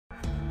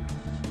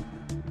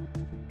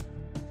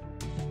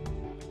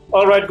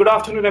All right, good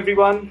afternoon,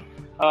 everyone.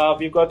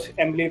 We've got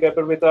Emily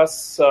Weber with us.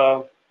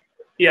 So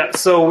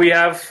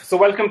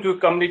welcome to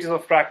Communities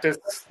of Practice,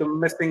 the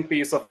missing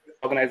piece of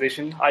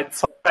organization. I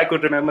thought I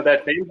could remember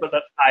that name, but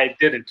I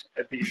didn't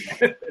at the,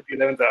 at the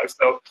 11th hour.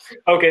 So,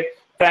 okay,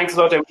 thanks a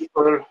lot, Emily,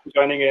 for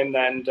joining in,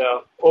 and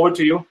over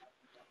to you.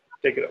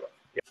 Take it over.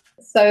 Yeah.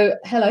 So,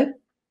 hello.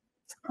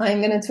 I'm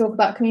going to talk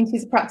about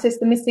communities of practice,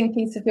 the missing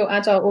piece of your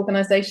Agile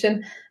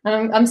organization.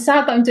 And I'm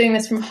sad that I'm doing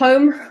this from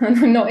home and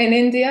I'm not in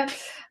India,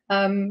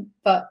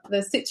 but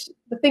the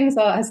things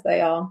are as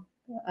they are.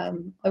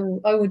 I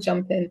will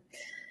jump in.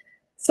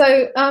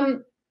 So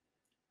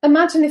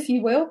imagine, if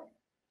you will,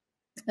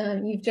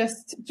 you've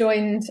just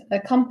joined a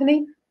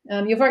company.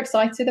 You're very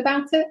excited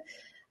about it.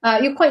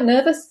 You're quite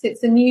nervous.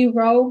 It's a new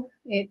role.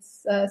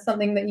 It's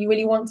something that you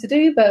really want to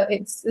do, but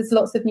there's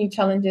lots of new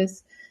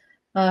challenges.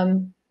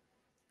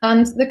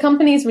 And the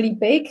company is really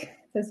big.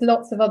 There's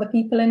lots of other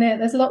people in it.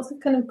 There's lots of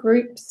kind of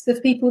groups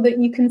of people that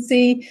you can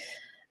see.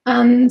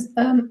 And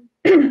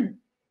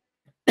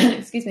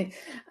excuse me.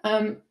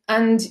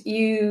 And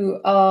you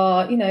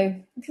are,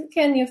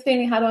 again, you're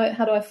feeling, how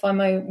do I find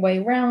my way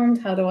around?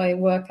 How do I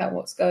work out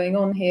what's going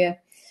on here?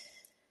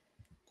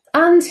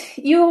 And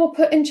you're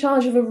put in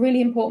charge of a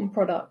really important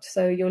product.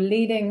 So you're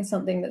leading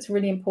something that's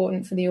really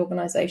important for the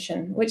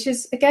organization, which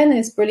is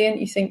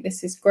brilliant. You think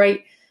this is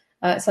great.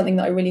 It's something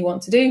that I really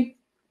want to do.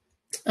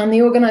 And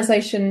the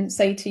organization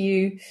say to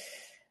you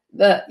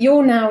that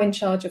you're now in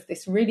charge of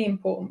this really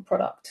important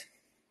product.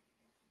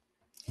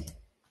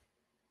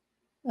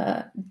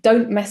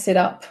 Don't mess it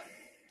up,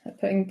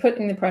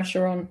 putting the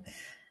pressure on,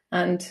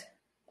 and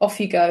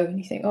off you go. And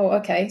you think, oh,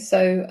 okay,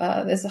 so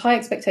there's a high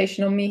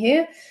expectation on me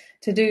here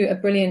to do a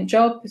brilliant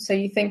job. So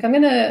you think,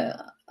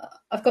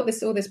 I've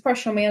got all this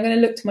pressure on me. I'm going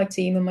to look to my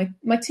team, and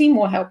my team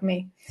will help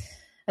me.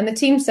 And the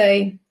team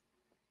say,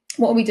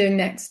 what are we doing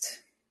next?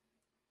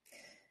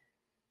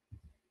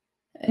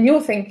 And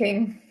you're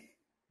thinking,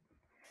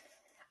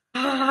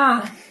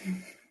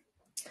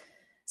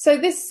 So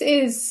this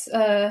is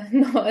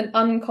not an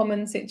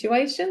uncommon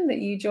situation, that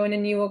you join a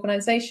new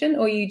organization,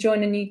 or you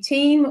join a new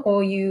team,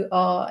 or you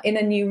are in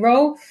a new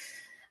role,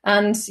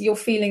 and you're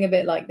feeling a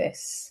bit like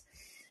this.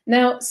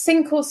 Now,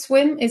 sink or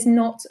swim is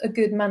not a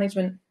good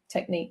management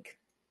technique.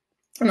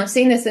 And I've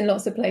seen this in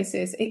lots of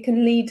places. It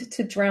can lead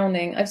to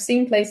drowning. I've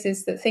seen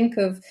places that think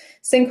of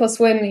sink or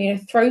swim,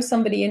 throw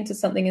somebody into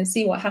something and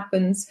see what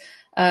happens,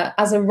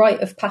 as a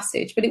rite of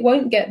passage, but it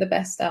won't get the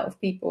best out of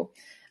people.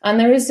 And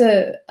there is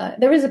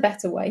a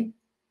better way.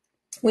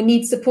 We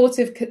need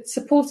supportive,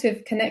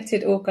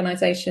 connected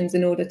organizations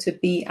in order to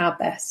be our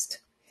best.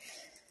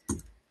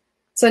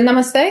 So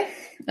namaste.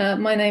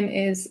 My name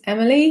is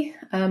Emily.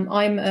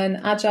 I'm an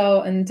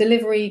Agile and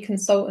delivery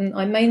consultant.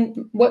 I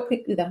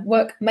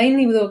work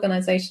mainly with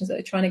organizations that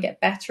are trying to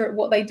get better at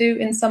what they do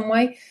in some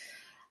way.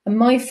 And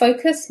my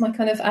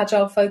kind of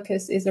Agile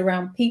focus, is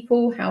around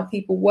people, how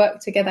people work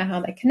together,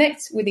 how they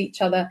connect with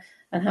each other,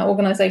 and how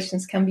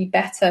organizations can be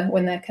better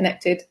when they're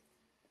connected.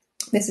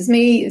 This is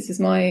me. This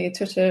is my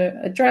Twitter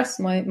address,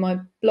 my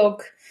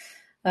blog,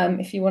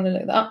 if you want to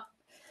look that up.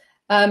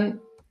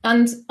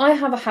 And I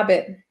have a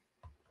habit.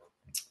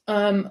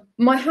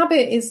 My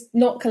habit is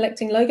not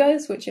collecting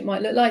logos, which it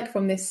might look like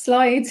from this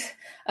slide.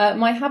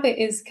 My habit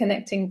is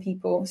connecting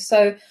people.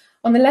 So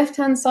on the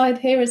left-hand side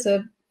here is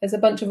a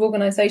bunch of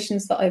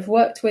organizations that I've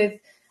worked with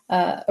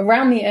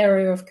around the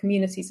area of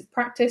communities of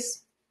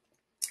practice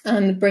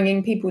and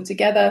bringing people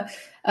together.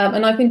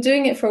 And I've been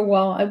doing it for a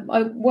while.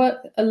 I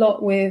work a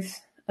lot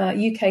with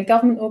UK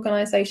government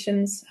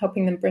organizations,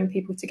 helping them bring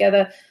people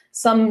together,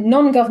 some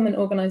non-government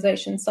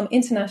organizations, some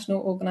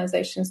international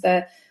organizations.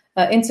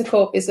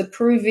 Intercorp is a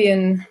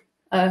Peruvian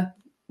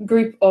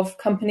group of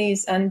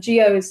companies, and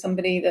Geo is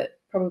somebody that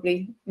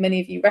probably many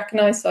of you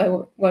recognize, so I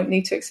won't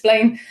need to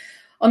explain.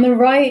 On the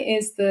right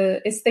is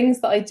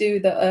things that I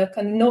do that are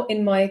kind of not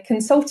in my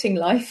consulting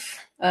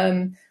life,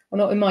 or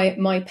not in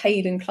my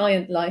paid and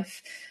client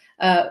life.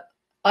 I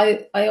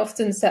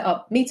often set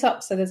up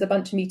meetups. So there's a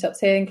bunch of meetups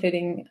here,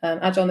 including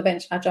Agile on the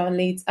Bench, Agile on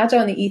Leads.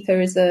 Agile on the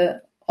Ether is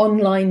an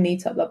online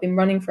meetup that I've been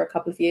running for a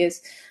couple of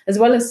years, as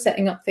well as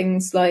setting up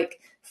things like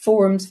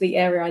forums for the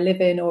area I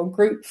live in, or a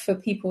group for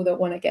people that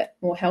want to get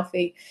more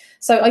healthy.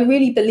 So I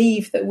really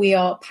believe that we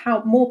are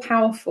more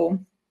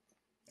powerful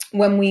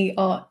when we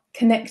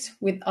connect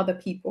with other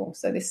people.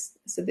 So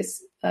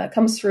this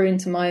comes through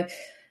into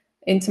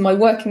my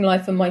working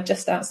life and my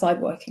just outside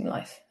working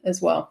life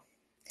as well.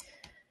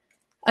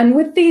 And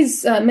with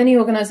these many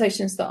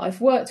organizations that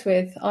I've worked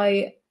with,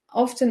 I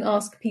often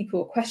ask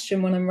people a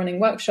question when I'm running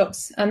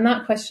workshops, and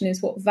that question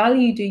is, what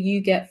value do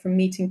you get from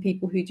meeting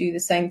people who do the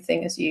same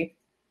thing as you?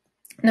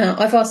 Now,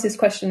 I've asked this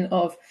question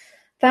of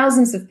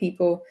thousands of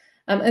people.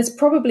 There's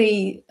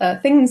probably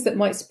things that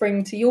might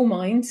spring to your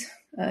mind,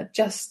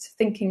 just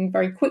thinking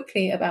very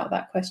quickly about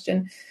that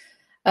question.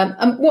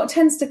 And what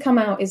tends to come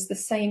out is the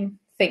same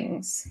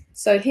things.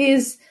 So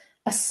here's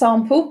a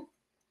sample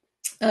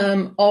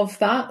of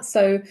that.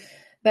 So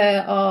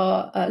there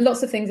are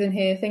lots of things in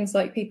here, things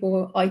like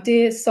people,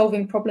 ideas,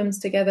 solving problems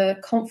together,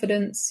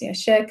 confidence,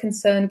 shared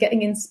concern,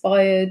 getting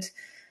inspired,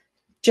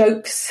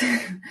 jokes,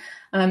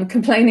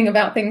 complaining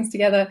about things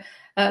together.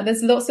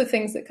 There's lots of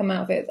things that come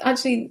out of it.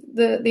 Actually,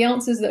 the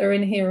answers that are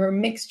in here are a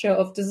mixture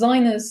of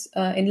designers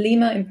in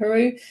Lima, in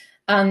Peru,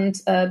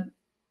 and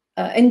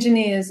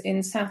engineers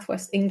in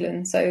southwest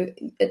England. So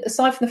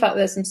aside from the fact that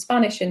there's some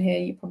Spanish in here,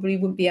 you probably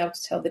wouldn't be able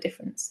to tell the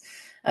difference.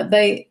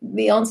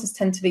 The answers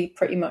tend to be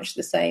pretty much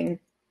the same.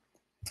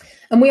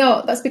 And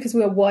that's because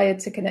we are wired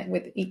to connect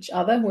with each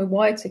other. We're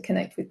wired to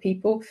connect with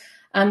people,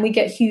 and we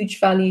get huge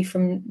value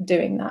from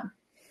doing that.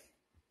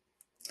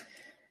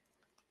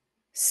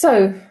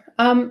 So,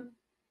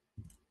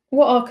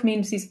 what are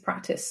communities of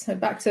practice? So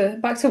back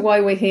to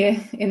why we're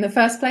here in the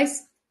first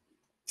place,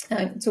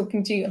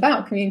 talking to you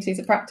about communities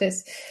of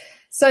practice.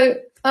 So,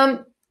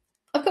 I've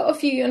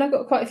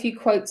got quite a few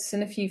quotes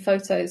and a few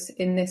photos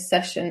in this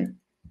session,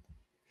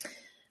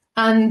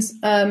 and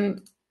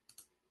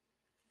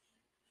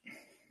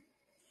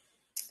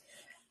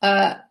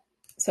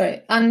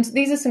and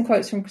these are some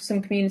quotes from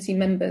some community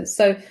members.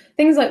 So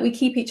things like, we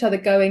keep each other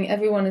going,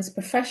 everyone is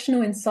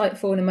professional,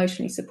 insightful, and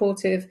emotionally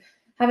supportive,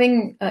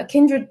 having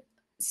kindred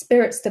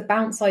spirits to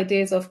bounce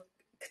ideas off,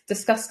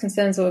 discuss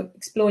concerns, or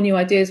explore new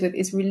ideas with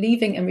is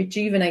relieving and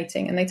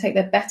rejuvenating, and they take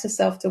their better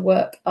self to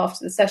work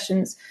after the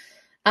sessions,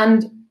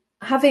 and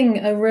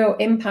having a real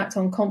impact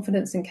on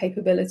confidence and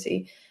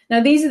capability.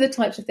 Now, these are the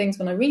types of things,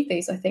 when I read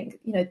these, I think,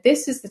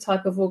 this is the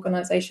type of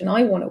organization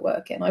I want to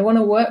work in. I want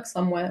to work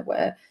somewhere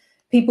where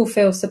people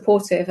feel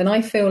supportive and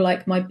I feel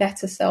like my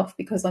better self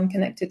because I'm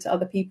connected to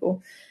other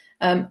people,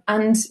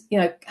 and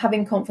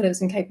having confidence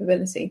and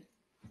capability.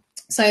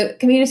 So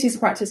communities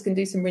of practice can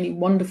do some really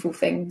wonderful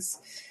things.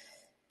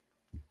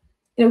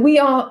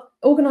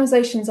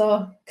 Organizations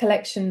are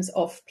collections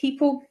of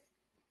people.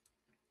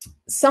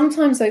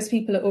 Sometimes those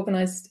people are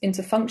organized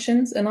into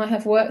functions, and I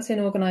have worked in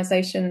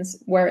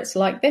organizations where it's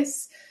like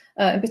this.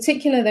 In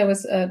particular, there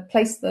was a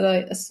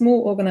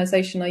small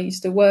organization I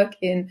used to work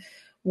in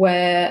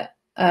where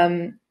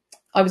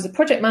I was a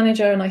project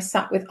manager and I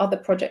sat with other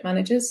project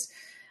managers.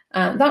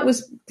 That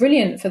was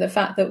brilliant for the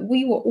fact that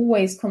we were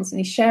always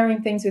constantly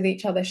sharing things with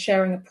each other,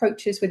 sharing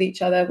approaches with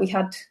each other. We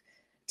had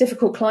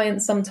difficult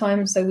clients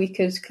sometimes, so we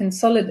could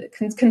console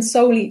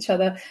each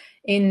other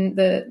in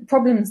the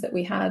problems that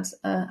we had.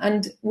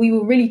 And we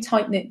were a really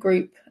tight-knit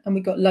group, and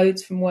we got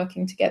loads from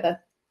working together.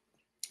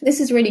 This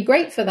is really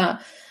great for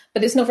that,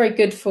 but it's not very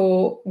good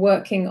for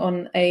working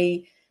on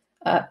a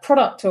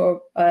product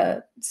or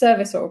a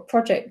service or a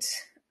project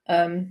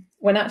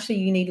when actually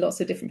you need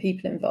lots of different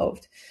people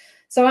involved.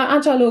 So our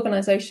agile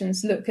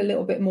organizations look a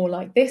little bit more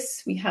like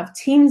this. We have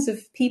teams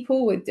of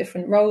people with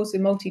different roles,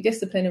 with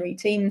multidisciplinary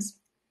teams,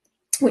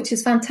 which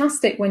is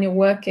fantastic when you're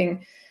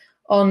working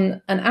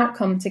on an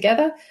outcome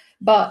together.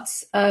 But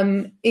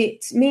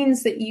it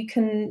means that you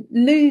can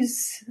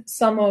lose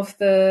some of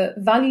the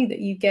value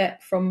that you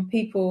get from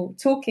people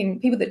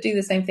that do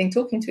the same thing,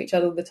 talking to each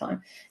other all the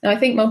time. Now, I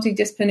think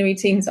multidisciplinary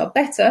teams are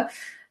better,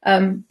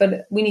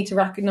 but we need to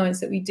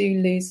recognize that we do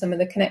lose some of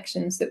the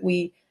connections that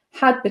we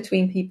had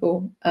between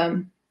people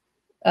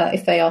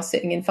if they are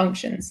sitting in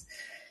functions.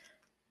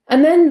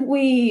 And then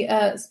we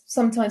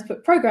sometimes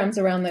put programs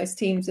around those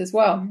teams as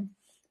well.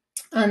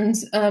 And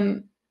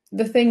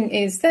the thing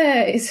is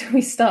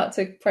we start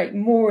to create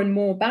more and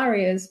more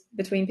barriers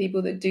between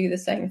people that do the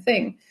same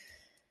thing.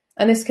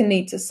 And this can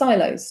lead to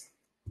silos.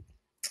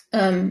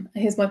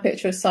 Here's my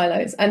picture of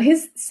silos. And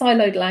here's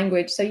siloed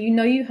language. So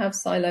you have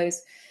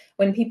silos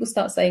when people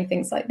start saying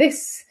things like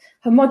this: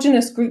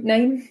 homogeneous group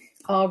name,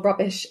 are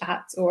rubbish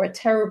at, or a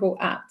terrible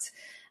at.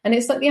 And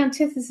it's like the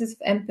antithesis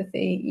of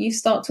empathy. You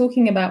start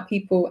talking about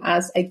people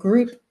as a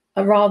group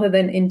rather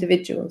than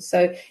individuals.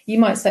 So you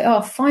might say,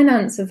 oh,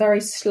 finance are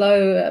very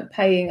slow at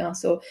paying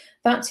us, or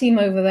that team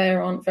over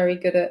there aren't very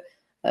good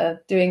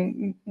at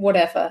doing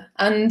whatever.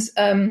 And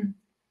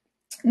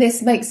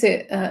this makes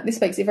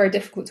it very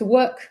difficult to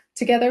work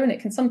together, and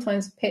it can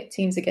sometimes pit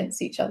teams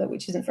against each other,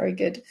 which isn't very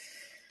good.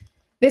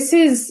 This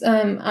is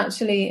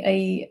actually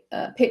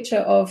a picture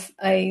of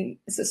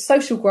it's a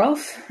social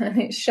graph,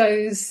 and it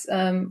shows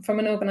from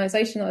an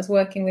organization I was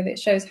working with, it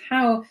shows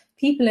how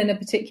people in a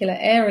particular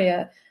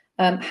area,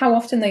 how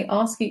often they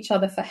ask each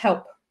other for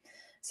help.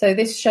 So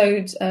this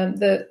showed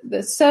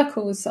the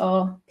circles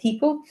are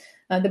people.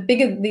 The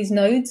bigger these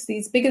nodes,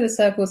 bigger the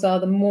circles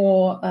are, the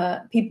more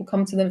people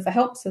come to them for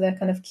help. So they're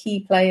kind of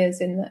key players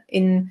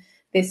in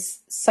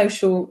this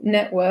social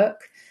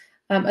network.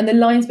 And the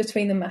lines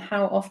between them are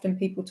how often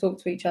people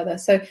talk to each other.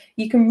 So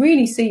you can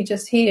really see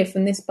just here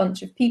from this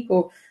bunch of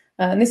people,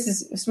 and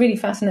it's really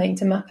fascinating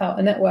to map out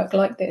a network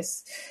like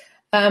this,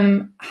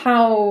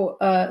 how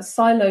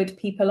siloed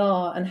people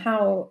are and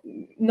how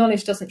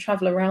knowledge doesn't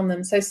travel around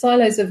them. So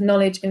silos of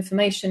knowledge,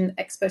 information,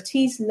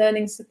 expertise,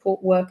 learning,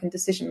 support, work, and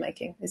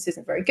decision-making. This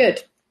isn't very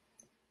good.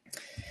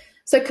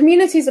 So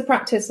communities of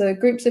practice are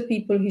groups of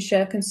people who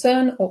share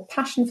concern or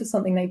passion for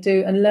something they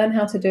do and learn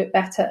how to do it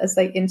better as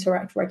they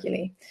interact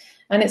regularly.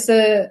 And it's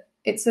a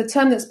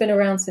term that's been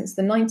around since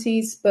the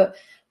 90s, but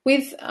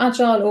with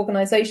agile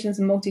organizations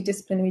and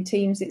multidisciplinary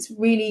teams, it's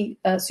really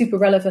super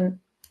relevant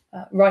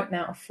right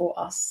now for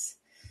us.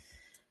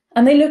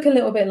 And they look a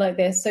little bit like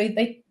this. So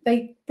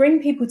they bring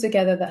people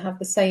together that have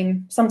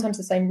sometimes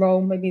the same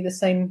role, maybe the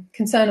same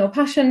concern or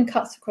passion,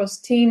 cuts across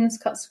teams,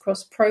 cuts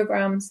across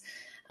programs.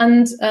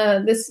 And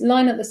this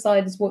line at the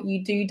side is what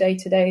you do day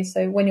to day.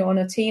 So when you're on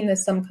a team,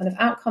 there's some kind of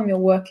outcome you're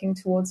working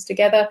towards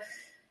together.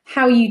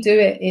 How you do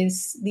it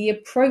is the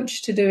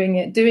approach to doing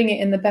it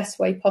in the best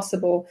way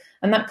possible.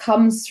 And that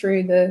comes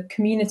through the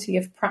community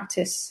of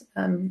practice,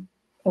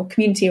 or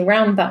community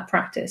around that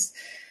practice.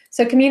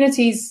 So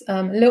communities,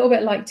 a little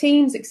bit like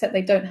teams, except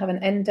they don't have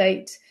an end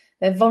date.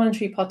 They're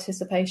voluntary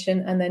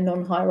participation and they're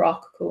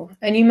non-hierarchical.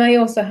 And you may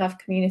also have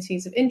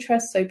communities of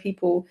interest, so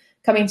people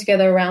coming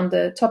together around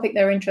the topic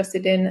they're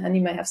interested in, and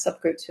you may have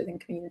subgroups within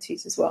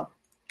communities as well.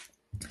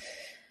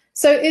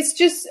 So it's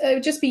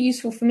just be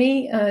useful for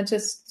me,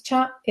 just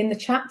chat in the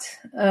chat.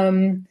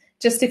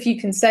 Just if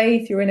you can say,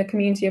 if you're in a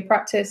community of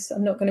practice,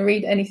 I'm not going to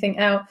read anything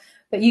out,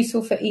 but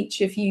useful for each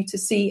of you to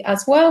see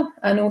as well.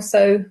 And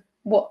also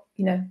what,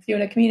 if you're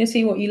in a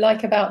community, what you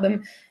like about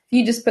them. If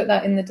you just put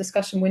that in the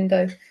discussion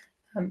window,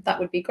 that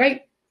would be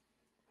great.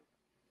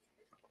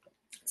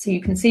 So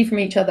you can see from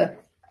each other.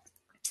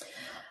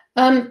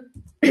 So I'm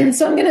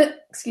going to,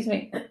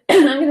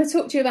 I'm going to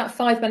talk to you about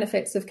 5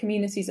 benefits of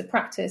communities of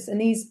practice.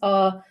 And these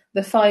are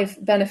the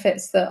 5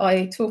 benefits that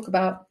I talk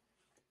about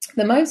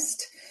the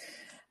most.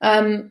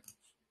 And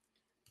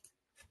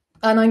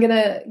I'm going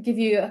to give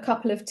you a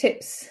couple of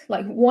tips,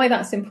 like why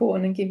that's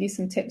important, and give you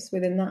some tips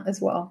within that as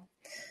well.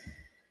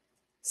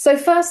 So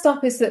first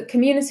up is that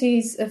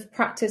communities of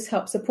practice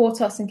help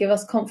support us and give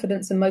us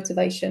confidence and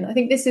motivation. I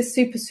think this is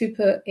super,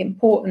 super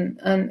important.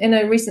 And in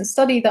a recent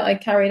study that I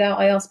carried out,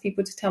 I asked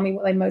people to tell me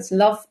what they most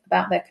love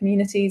about their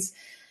communities.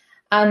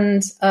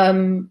 And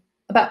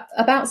about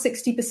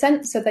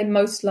 60% said they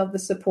most love the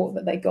support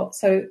that they got.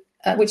 So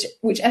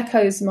which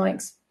echoes my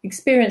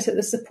experience that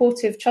the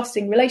supportive,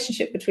 trusting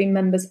relationship between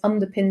members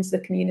underpins the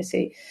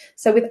community.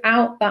 So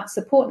without that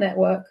support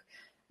network,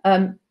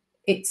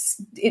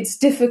 it's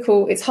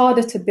difficult, it's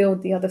harder to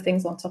build the other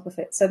things on top of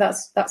it. So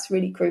that's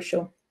really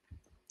crucial.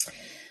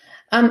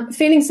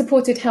 Feeling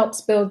supported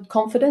helps build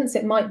confidence.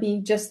 It might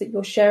be just that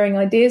you're sharing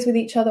ideas with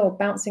each other or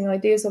bouncing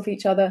ideas off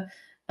each other.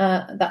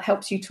 That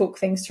helps you talk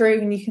things through.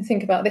 And you can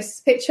think about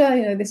this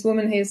picture, this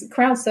woman here's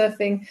crowd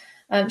surfing.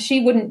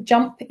 She wouldn't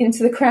jump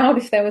into the crowd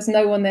if there was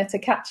no one there to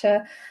catch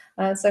her.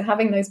 So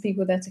having those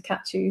people there to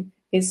catch you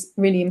is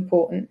really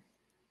important.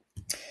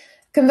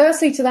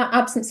 Conversely to that,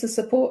 absence of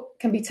support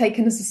can be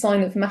taken as a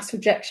sign of mass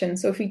rejection.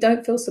 So if we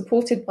don't feel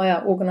supported by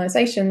our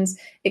organisations,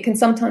 it can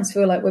sometimes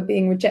feel like we're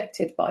being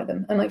rejected by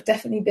them. And I've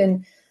definitely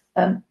been,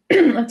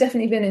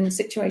 in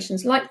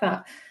situations like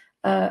that.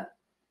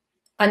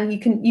 And you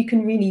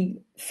can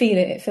really feel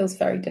it. It feels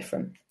very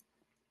different.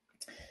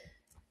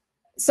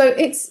 So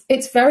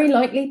it's very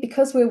likely,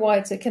 because we're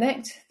wired to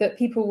connect, that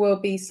people will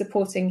be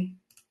supporting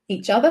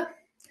each other.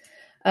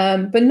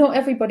 But not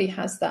everybody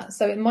has that.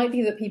 So it might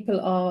be that people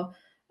are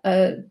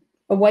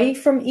away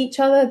from each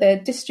other, they're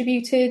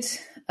distributed.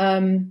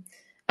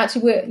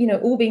 Actually, we're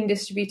all being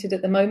distributed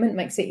at the moment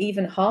makes it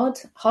even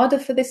harder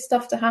for this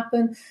stuff to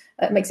happen.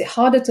 It makes it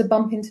harder to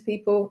bump into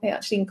people. It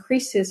actually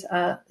increases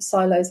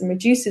silos and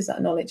reduces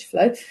that knowledge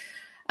flow.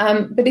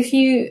 But if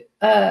you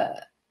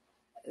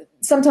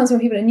sometimes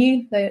when people are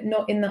new, they're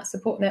not in that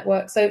support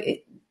network. So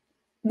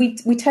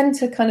we tend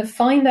to kind of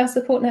find our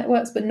support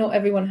networks, but not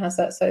everyone has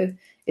that. So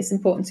it's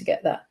important to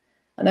get that.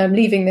 And I'm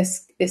leaving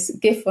this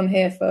GIF on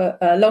here for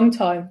a long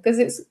time because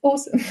it's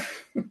awesome.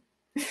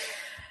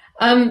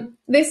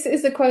 This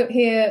is a quote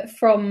here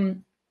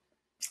from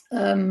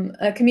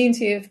a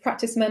community of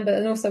practice member,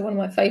 and also one of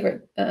my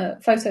favourite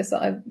photos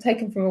that I've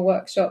taken from a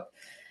workshop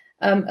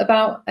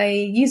about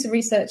a user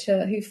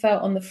researcher who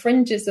felt on the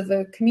fringes of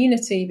a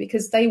community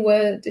because they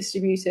were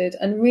distributed,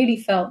 and really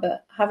felt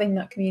that having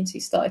that community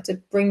started to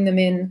bring them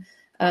in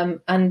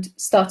and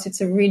started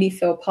to really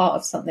feel part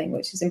of something,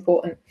 which is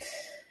important.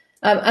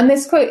 And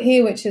this quote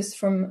here, which is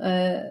from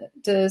a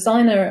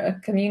designer at a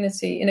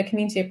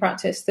community of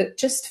practice, that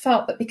just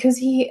felt that because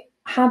he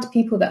had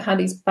people that had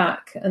his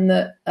back, and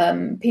that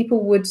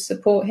people would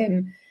support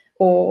him,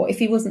 or if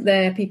he wasn't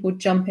there, people would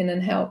jump in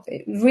and help.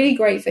 It was really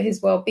great for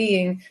his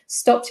well-being,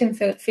 stopped him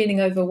feeling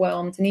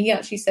overwhelmed. And he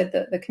actually said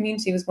that the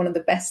community was one of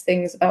the best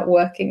things about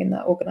working in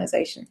that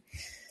organisation.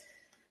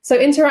 So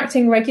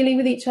interacting regularly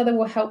with each other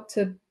will help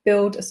to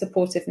build a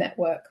supportive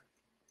network.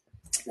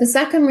 The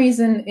second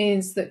reason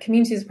is that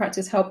communities of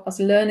practice help us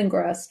learn and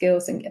grow our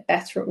skills and get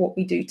better at what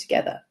we do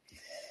together.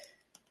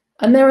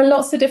 And there are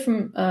lots of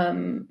different,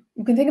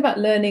 you can think about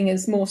learning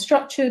as more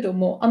structured or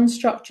more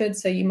unstructured.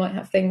 So you might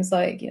have things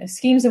like,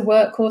 schemes of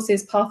work,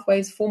 courses,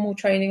 pathways, formal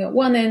training at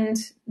one end,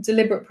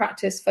 deliberate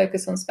practice,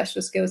 focus on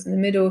special skills in the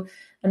middle,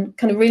 and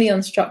kind of really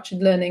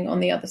unstructured learning on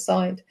the other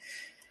side.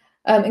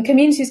 And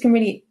communities can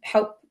really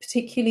help,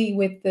 particularly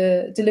with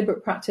the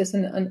deliberate practice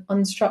and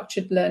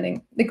unstructured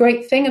learning. The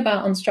great thing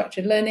about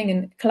unstructured learning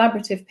and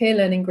collaborative peer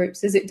learning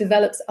groups is it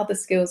develops other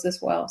skills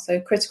as well. So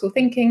critical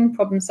thinking,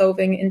 problem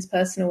solving,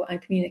 interpersonal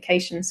and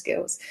communication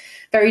skills.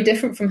 Very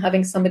different from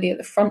having somebody at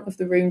the front of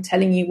the room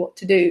telling you what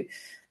to do.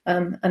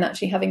 and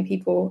actually having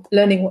people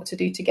learning what to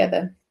do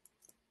together.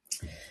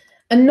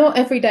 And not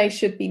every day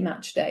should be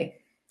match day.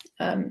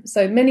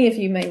 So many of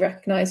you may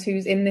recognize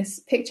who's in this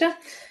picture.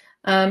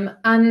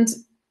 And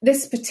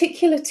this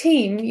particular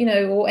team,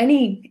 or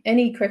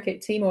any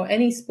cricket team or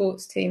any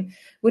sports team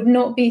would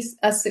not be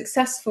as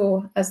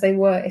successful as they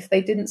were if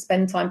they didn't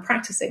spend time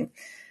practicing.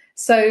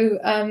 So,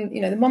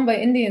 the Mumbai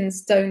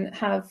Indians don't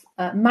have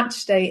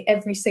match day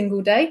every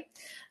single day.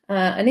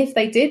 And if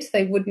they did,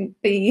 they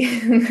wouldn't be,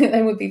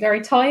 they would be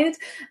very tired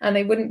and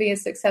they wouldn't be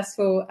as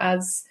successful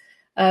as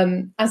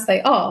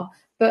they are.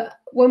 But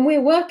when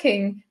we're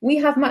working, we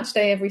have match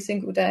day every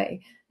single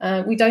day.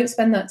 We don't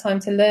spend that time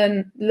to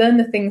learn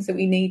the things that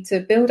we need to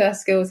build our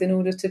skills in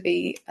order to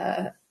be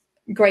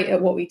great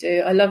at what we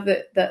do. I love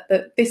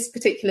that this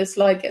particular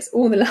slide gets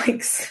all the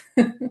likes.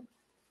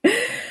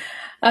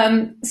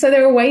 So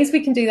there are ways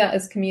we can do that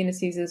as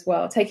communities as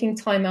well, taking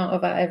time out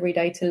of our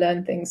everyday to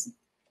learn things.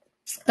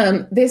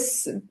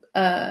 This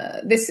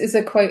is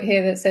a quote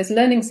here that says,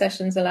 "Learning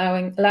sessions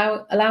allowing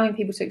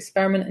people to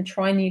experiment and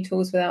try new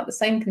tools without the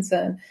same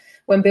concern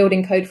when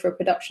building code for a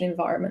production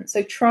environment."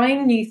 So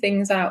trying new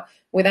things out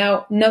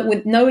without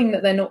knowing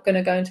that they're not going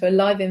to go into a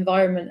live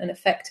environment and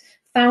affect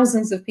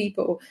thousands of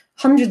people,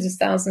 hundreds of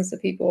thousands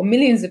of people, or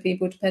millions of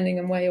people, depending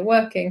on where you're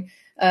working,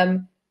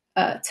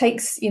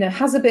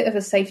 has a bit of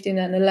a safety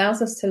net and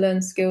allows us to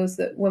learn skills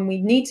that when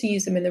we need to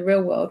use them in the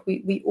real world,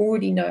 we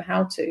already know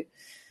how to.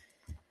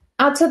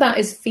 Add to that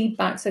is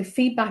feedback. So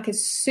feedback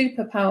is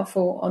super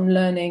powerful on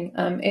learning.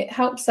 It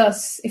helps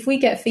us, if we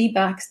get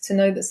feedback, to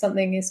know that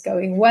something is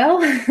going well.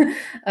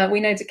 We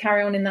know to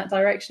carry on in that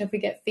direction. If we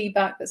get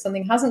feedback that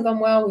something hasn't gone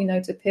well, we know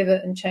to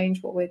pivot and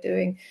change what we're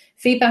doing.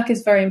 Feedback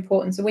is very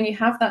important. So when you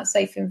have that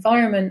safe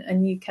environment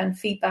and you can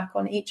feedback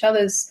on each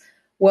other's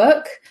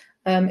work,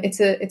 it's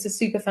a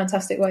super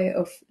fantastic way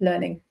of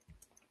learning.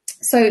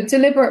 So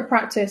deliberate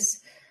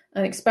practice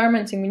and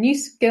experimenting with new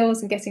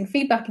skills and getting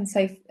feedback in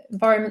safe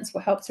environments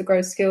will help to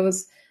grow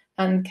skills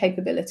and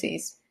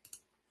capabilities.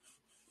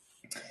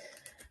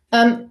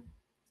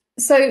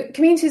 So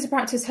communities of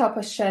practice help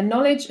us share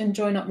knowledge and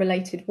join up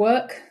related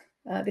work.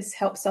 This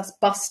helps us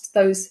bust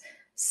those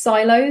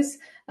silos.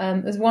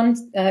 There's one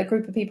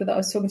group of people that I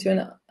was talking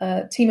to,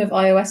 a team of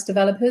iOS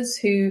developers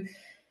who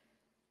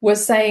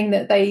was saying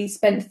that they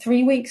spent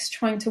 3 weeks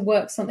trying to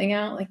work something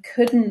out. They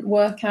couldn't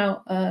work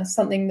out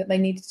something that they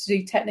needed to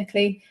do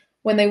technically.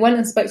 When they went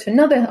and spoke to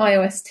another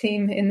iOS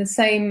team in the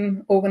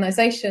same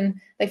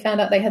organization, they found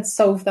out they had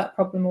solved that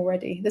problem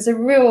already. There's a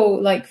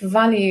real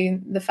value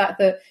in the fact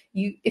that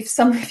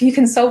if you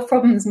can solve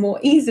problems more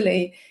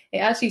easily, it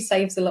actually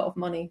saves a lot of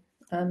money.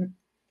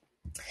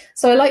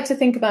 So I like to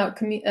think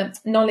about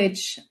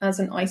knowledge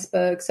as an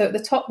iceberg. So at the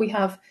top we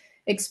have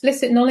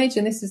explicit knowledge,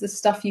 and this is the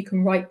stuff you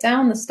can write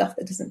down, the stuff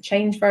that doesn't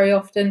change very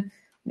often,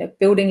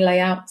 building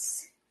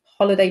layouts,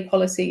 holiday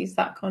policies,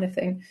 that kind of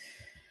thing.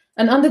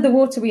 And under the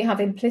water, we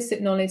have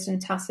implicit knowledge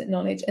and tacit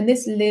knowledge. And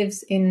this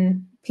lives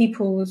in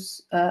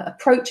people's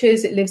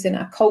approaches. It lives in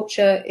our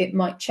culture. It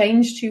might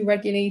change too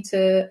regularly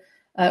to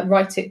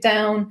write it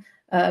down.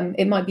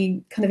 It might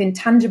be kind of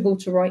intangible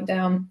to write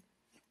down.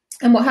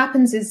 And what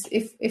happens is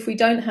if we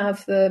don't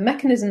have the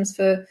mechanisms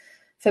for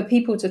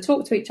people to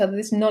talk to each other,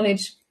 this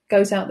knowledge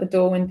goes out the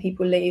door when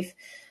people leave.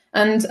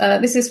 And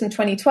this is from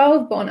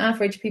 2012, but on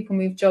average, people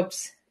move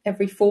jobs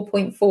every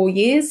 4.4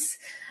 years.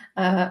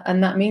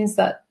 And that means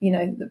that,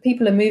 that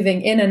people are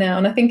moving in and out.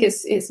 And I think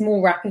it's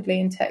more rapidly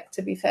in tech,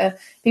 to be fair.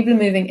 People are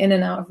moving in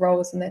and out of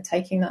roles and they're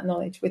taking that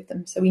knowledge with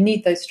them. So we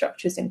need those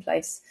structures in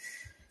place.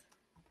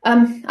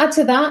 Add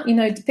to that,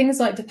 things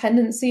like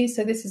dependencies.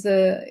 So this is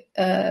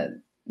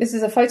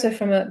a photo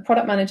from a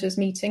product managers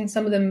meeting,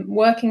 some of them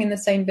working in the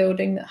same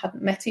building that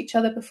hadn't met each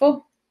other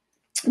before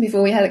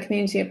we had a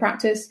community of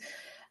practice.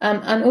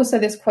 And also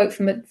this quote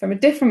from a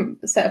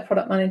different set of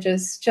product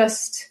managers,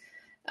 just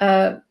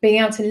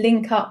being able to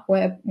link up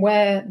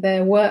where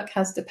their work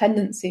has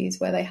dependencies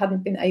where they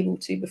hadn't been able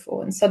to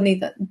before, and suddenly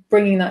that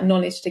bringing that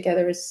knowledge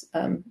together is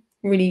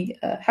really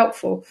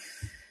helpful.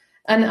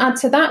 And add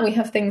to that, we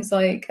have things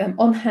like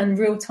on-hand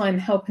real-time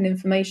help and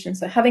information.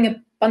 So having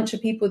a bunch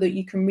of people that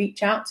you can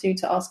reach out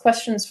to ask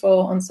questions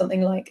for on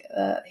something like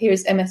here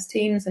is MS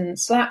Teams and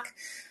Slack.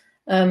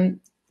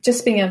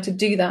 Just being able to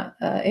do that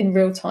in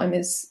real time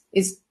is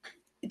it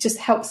just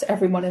helps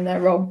everyone in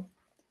their role.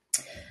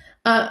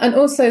 And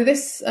also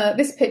this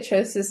picture,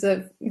 this is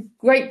a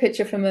great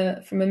picture from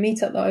a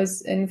meetup that I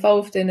was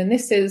involved in, and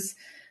this is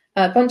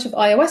a bunch of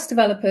iOS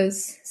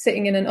developers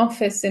sitting in an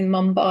office in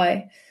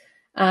Mumbai.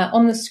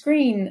 On the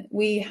screen,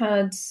 we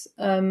had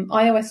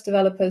iOS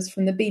developers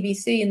from the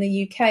BBC in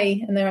the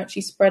UK, and they're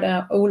actually spread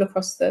out all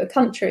across the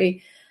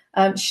country,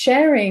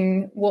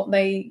 sharing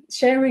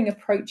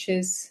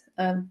approaches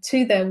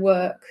to their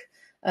work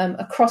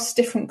across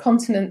different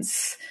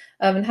continents.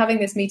 And having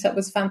this meetup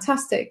was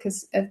fantastic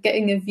because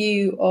getting a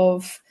view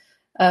of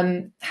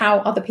how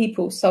other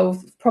people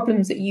solve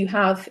problems that you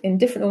have in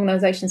different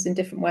organizations in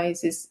different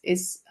ways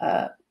is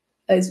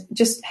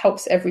just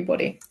helps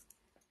everybody.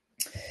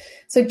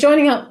 So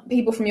joining up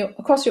people from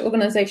across your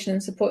organisation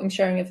and supporting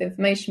sharing of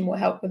information will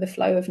help with the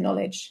flow of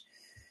knowledge.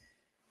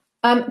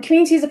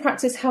 Communities of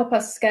practice help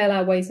us scale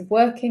our ways of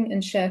working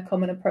and share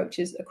common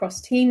approaches across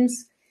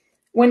teams.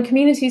 When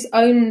communities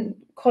own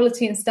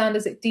quality and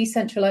standards, it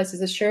decentralizes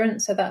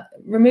assurance, so that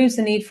removes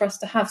the need for us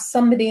to have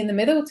somebody in the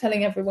middle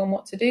telling everyone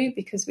what to do,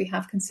 because we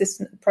have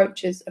consistent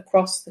approaches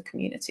across the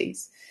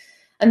communities.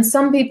 And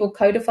some people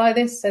codify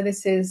this, so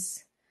this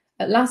is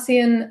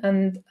Atlassian,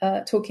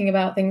 and talking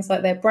about things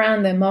like their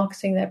brand, their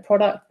marketing, their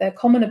product, their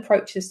common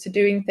approaches to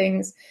doing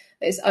things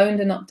that is owned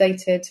and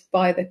updated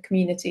by the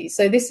community.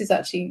 So this is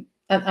actually,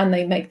 and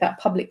they make that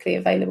publicly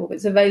available.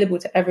 It's available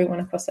to everyone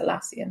across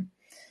Atlassian.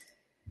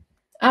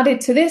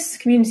 Added to this,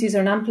 communities are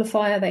an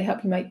amplifier. They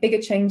help you make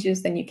bigger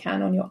changes than you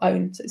can on your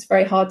own. So it's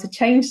very hard to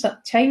change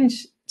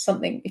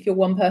something if you're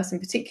one person,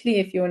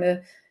 particularly if you're in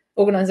an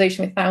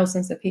organization with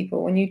thousands of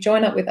people. When you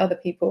join up with other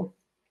people,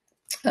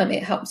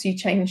 it helps you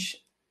change.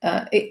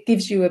 It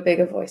gives you a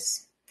bigger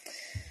voice.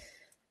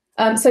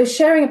 So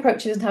sharing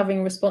approaches and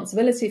having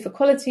responsibility for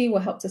quality will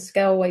help to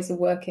scale ways of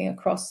working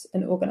across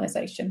an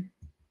organization.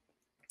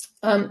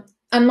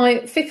 And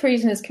my fifth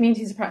reason is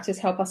communities of practice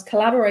help us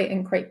collaborate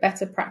and create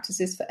better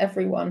practices for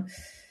everyone.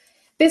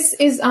 This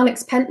is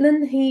Alex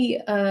Pentland. He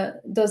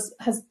has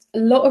a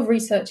lot of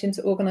research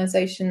into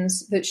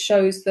organizations that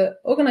shows that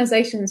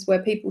organizations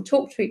where people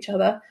talk to each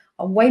other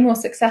are way more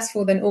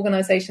successful than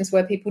organizations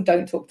where people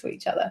don't talk to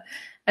each other.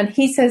 And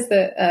he says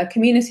that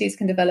communities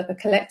can develop a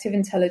collective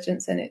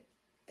intelligence in it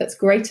that's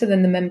greater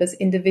than the members'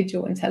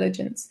 individual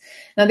intelligence.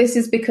 Now, this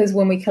is because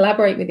when we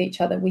collaborate with each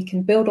other, we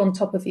can build on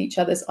top of each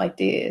other's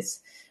ideas.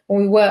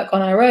 When we work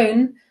on our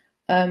own,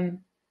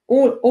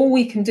 all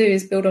we can do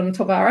is build on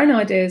top of our own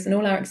ideas, and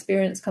all our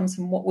experience comes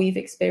from what we've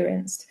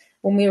experienced.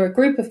 When we're a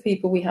group of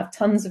people, we have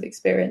tons of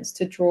experience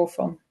to draw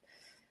from.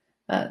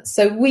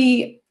 So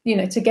we,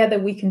 together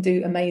we can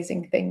do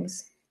amazing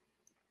things.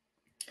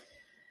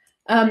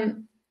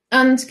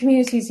 And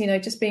communities,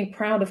 just being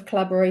proud of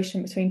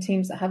collaboration between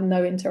teams that have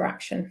no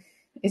interaction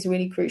is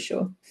really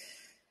crucial.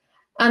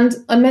 And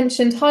I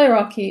mentioned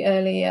hierarchy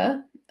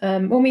earlier.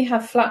 When we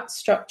have flat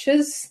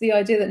structures, the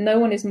idea that no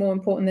one is more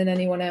important than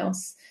anyone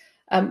else,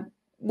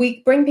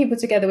 we bring people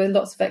together with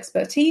lots of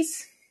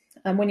expertise.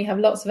 And when you have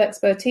lots of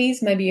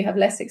expertise, maybe you have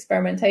less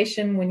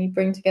experimentation. When you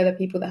bring together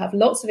people that have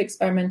lots of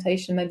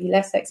experimentation, maybe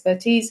less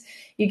expertise,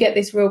 you get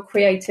this real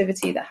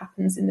creativity that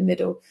happens in the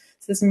middle.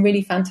 So there's some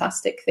really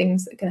fantastic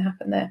things that can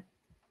happen there.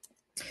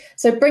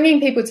 So bringing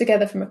people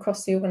together from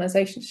across the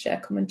organisation to share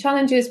common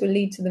challenges will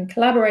lead to them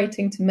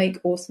collaborating to make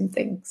awesome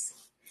things.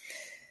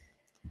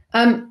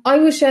 I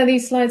will share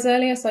these slides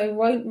earlier, so I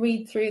won't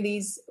read through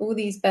all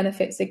these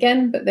benefits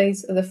again, but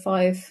these are the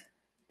 5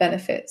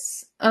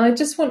 benefits. And I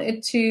just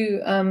wanted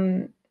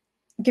to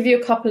give you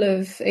a couple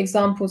of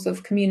examples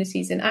of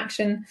communities in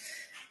action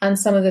and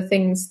some of the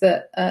things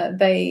that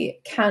they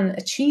can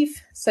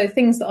achieve. So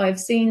things that I've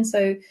seen,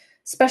 so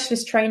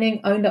specialist training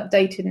owned,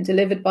 updated and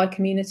delivered by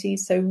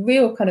communities. So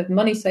real kind of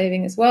money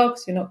saving as well,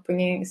 because you're not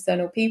bringing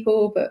external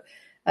people, but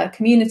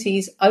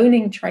communities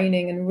owning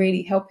training and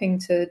really helping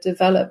to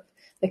develop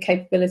the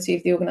capability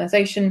of the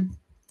organisation.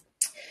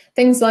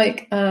 Things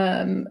like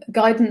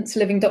guidance,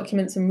 living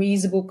documents and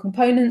reusable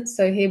components.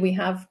 So here we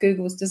have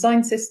Google's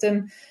design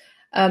system.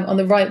 On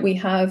the right, we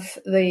have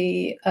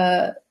the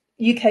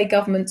UK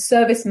government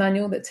service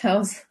manual that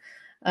tells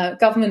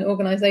government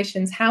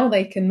organisations how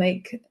they can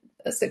make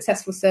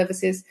successful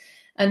services.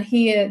 And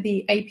here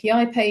the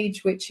API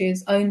page, which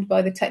is owned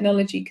by the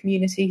technology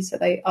community. So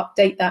they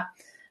update that.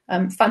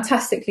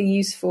 Fantastically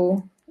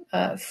useful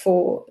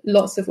for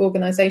lots of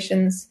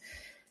organisations.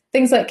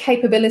 Things like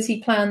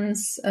capability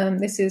plans.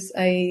 This is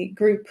a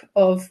group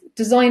of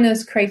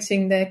designers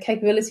creating their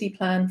capability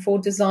plan for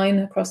design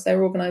across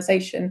their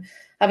organisation,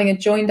 having a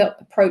joined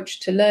up approach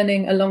to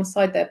learning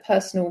alongside their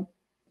personal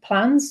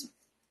plans.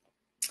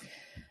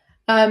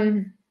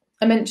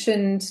 I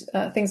mentioned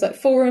things like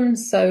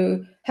forums,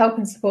 so help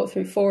and support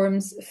through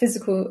forums,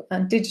 physical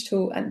and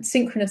digital and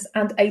synchronous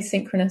and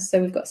asynchronous.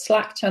 So we've got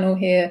Slack channel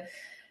here,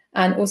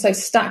 and also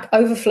Stack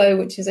Overflow,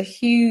 which is a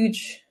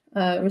huge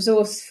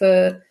resource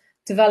for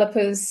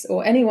developers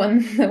or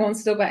anyone that wants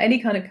to talk about any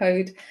kind of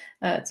code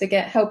to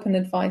get help and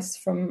advice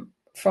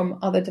from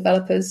other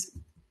developers.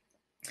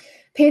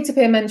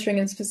 Peer-to-peer mentoring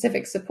and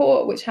specific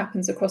support, which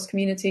happens across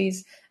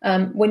communities.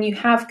 When you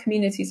have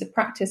communities of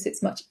practice,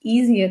 it's much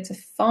easier to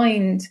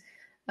find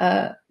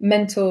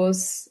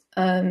mentors,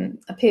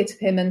 a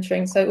peer-to-peer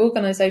mentoring. So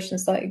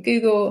organizations like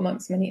Google,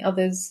 amongst many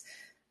others,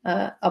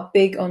 are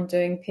big on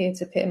doing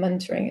peer-to-peer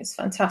mentoring. It's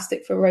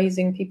fantastic for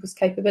raising people's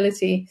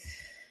capability.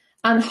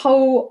 And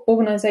whole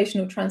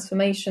organizational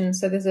transformation.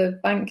 So there's a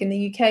bank in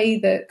the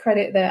UK that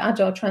credit their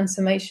Agile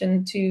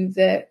transformation to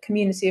their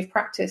community of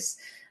practice,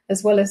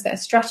 as well as their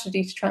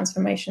strategy to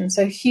transformation.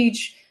 So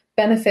huge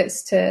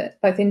benefits to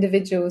both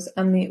individuals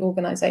and the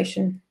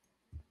organization.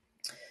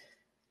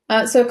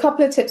 So a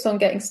couple of tips on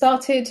getting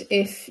started.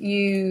 If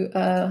you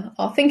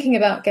are thinking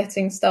about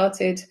getting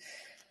started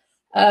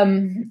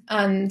or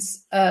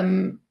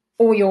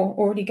you're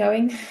already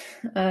going,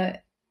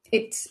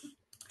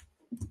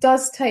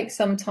 does take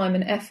some time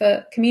and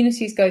effort.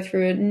 Communities go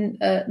through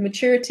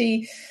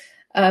maturity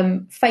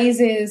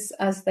phases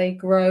as they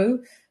grow,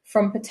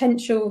 from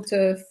potential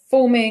to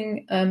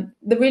forming.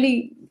 The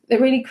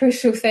really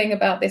crucial thing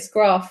about this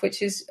graph,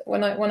 which is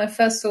when I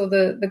first saw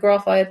the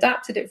graph I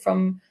adapted it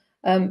from,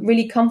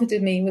 really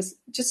comforted me, was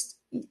just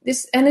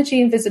this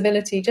energy and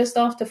visibility. Just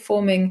after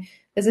forming,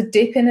 there's a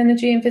dip in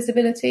energy and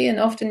visibility, and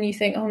often you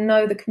think, oh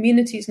no, the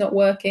community's not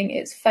working,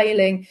 it's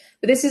failing.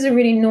 But this is a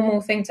really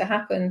normal thing to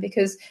happen,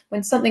 because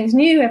when something's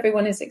new,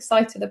 everyone is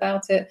excited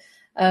about it,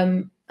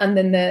 and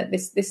then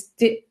this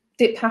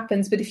dip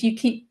happens. But if you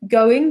keep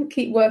going,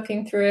 keep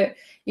working through it,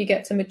 you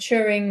get to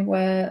maturing,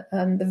 where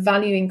the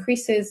value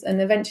increases, and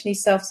eventually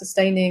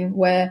self-sustaining,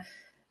 where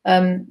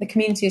the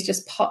community is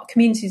just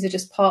communities are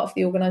just part of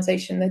the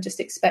organization. They're just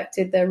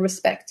expected, they're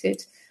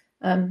respected,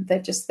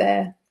 they're just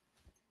there.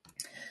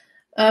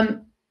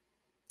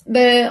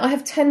 I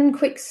have 10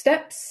 quick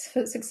steps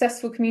for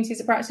successful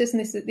communities of practice,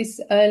 and this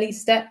early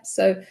step.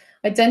 So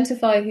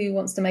identify who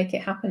wants to make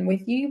it happen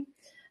with you.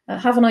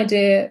 Have an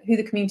idea who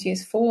the community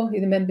is for, who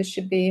the members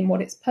should be, and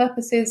what its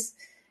purpose is.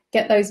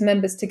 Get those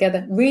members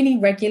together really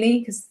regularly,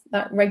 because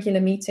that regular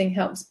meeting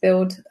helps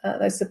build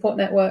those support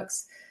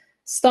networks.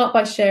 Start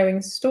by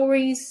sharing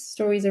stories.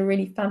 Stories are a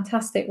really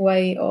fantastic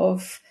way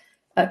of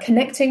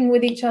connecting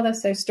with each other.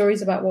 So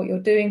stories about what you're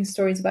doing,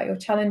 stories about your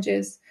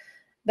challenges.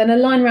 Then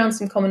align around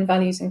some common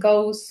values and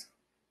goals.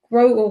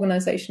 Grow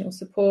organizational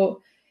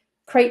support.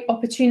 Create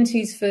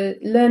opportunities for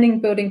learning,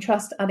 building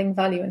trust, adding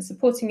value, and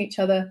supporting each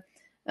other.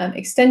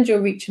 Extend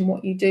your reach in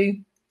what you do.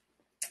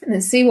 And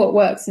then see what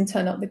works and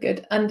turn up the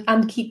good,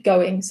 and keep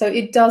going. So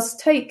it does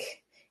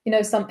take,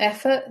 some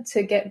effort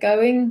to get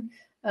going,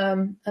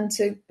 and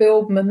to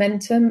build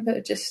momentum,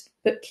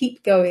 but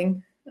keep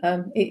going.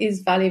 It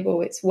is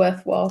valuable, it's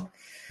worthwhile.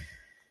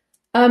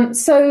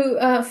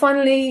 So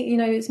finally,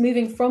 it's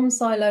moving from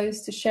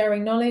silos to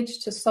sharing knowledge,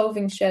 to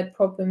solving shared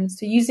problems,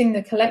 to using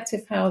the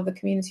collective power of the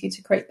community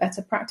to create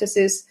better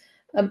practices.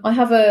 I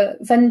have a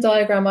Venn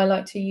diagram I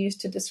like to use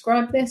to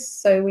describe this.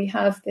 So we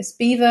have this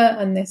beaver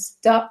and this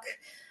duck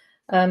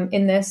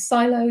in their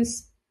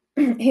silos.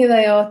 Here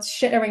they are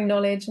sharing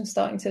knowledge and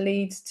starting to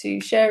lead to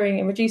sharing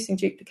and reducing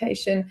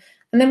duplication.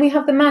 And then we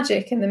have the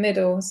magic in the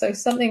middle. So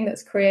something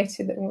that's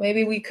created that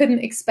maybe we couldn't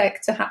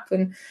expect to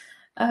happen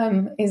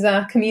is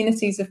our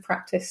communities of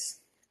practice.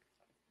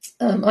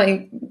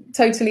 I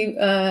totally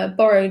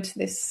borrowed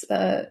this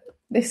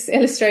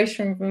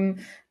illustration from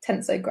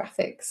Tensor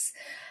Graphics.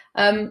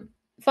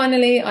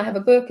 Finally, I have a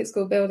book. It's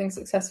called Building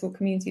Successful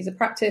Communities of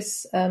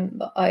Practice,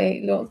 that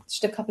I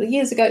launched a couple of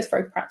years ago. It's a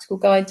very practical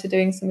guide to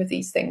doing some of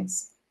these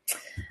things.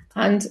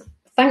 And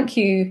thank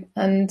you.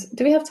 And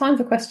do we have time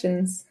for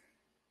questions?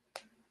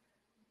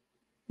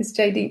 Is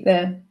Jaydeep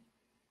there?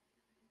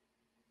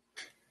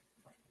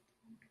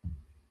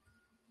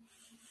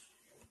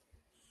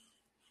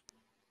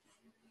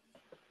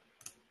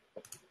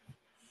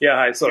 Yeah,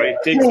 hi, sorry. It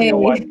takes me a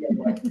while.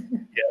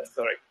 Yeah,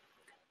 sorry.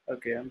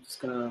 Okay, I'm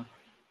just gonna...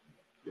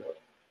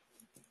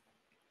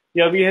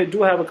 Yeah, we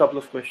do have a couple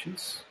of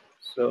questions.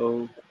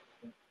 So...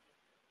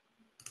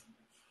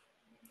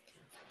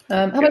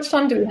 how much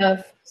time do we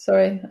have?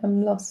 Sorry,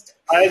 I'm lost.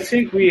 I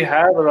think we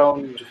have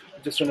around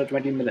just under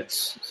 20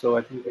 minutes. So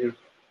I think we're...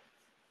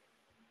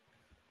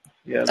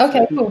 Yeah,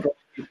 okay, cool.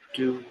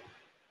 To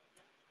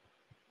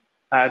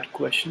add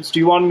questions. Do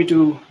you want me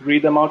to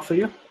read them out for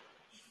you?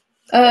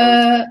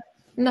 No.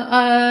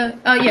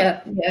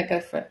 Yeah, go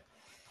for it.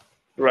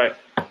 Right.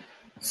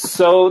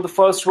 So the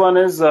first one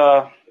is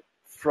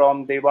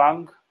from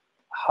Devang.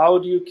 How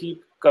do you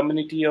keep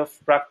communities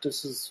of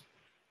practices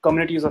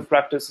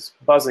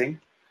buzzing?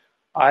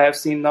 I have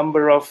seen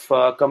number of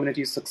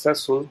communities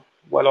successful,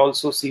 while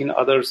also seeing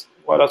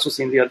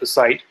the other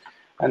side,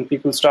 and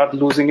people start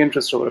losing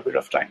interest over a bit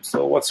of time.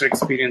 So what's your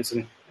experience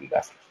in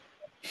that?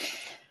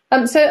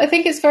 So I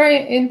think it's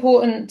very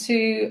important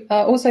to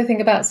also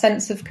think about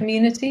sense of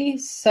community.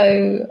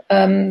 So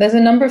there's a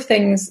number of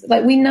things,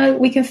 like we know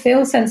we can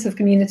feel sense of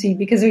community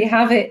because we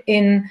have it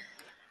in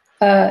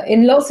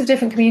lots of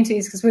different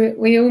communities, because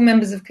we're all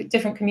members of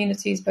different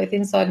communities, both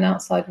inside and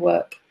outside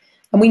work,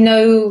 and we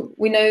know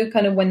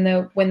kind of when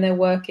they're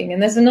working.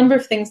 And there's a number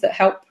of things that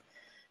help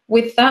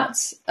with that.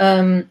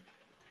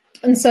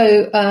 And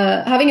so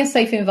having a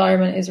safe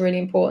environment is really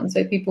important,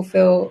 so people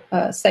feel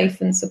safe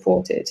and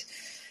supported.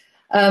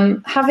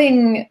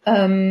 Having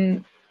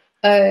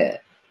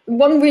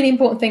one really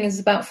important thing is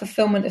about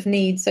fulfillment of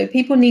needs. So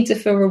people need to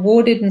feel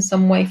rewarded in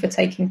some way for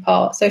taking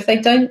part. So if they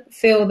don't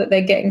feel that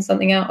they're getting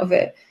something out of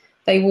it,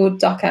 they will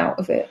duck out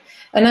of it.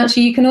 And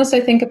actually, you can also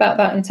think about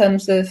that in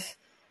terms of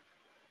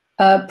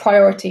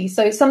priority.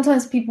 So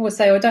sometimes people will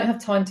say, oh, I don't have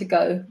time to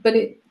go. But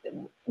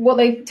what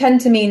they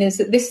tend to mean is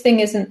that this thing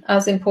isn't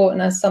as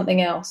important as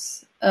something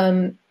else.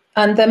 And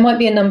there might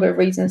be a number of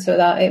reasons for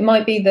that. It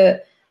might be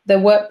that the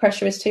work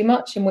pressure is too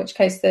much, in which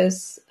case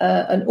there's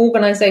an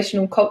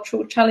organizational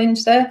cultural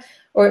challenge there,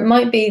 or it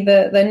might be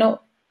that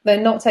they're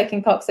not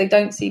taking part because they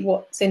don't see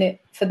what's in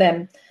it for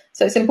them.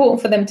 So it's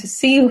important for them to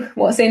see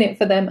what's in it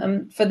for them,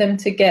 and for them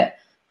to get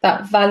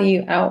that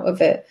value out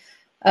of it.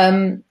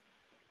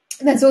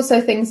 There's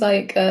also things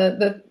like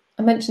I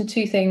mentioned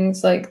two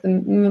things, like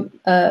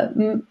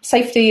the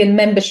safety and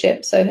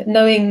membership. So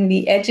knowing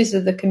the edges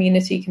of the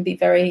community can be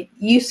very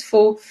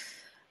useful.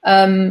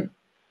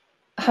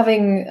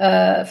 Having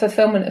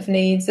fulfillment of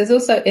needs. There's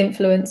also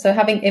influence. So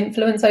having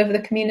influence over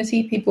the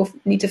community, people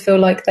need to feel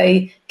like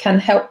they can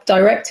help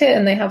direct it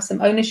and they have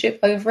some ownership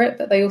over it,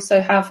 but they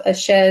also have a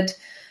shared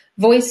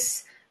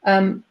voice.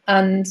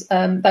 Those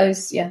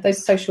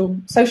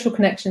social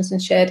connections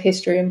and shared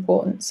history are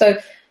important. So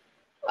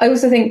I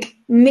also think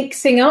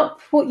mixing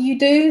up what you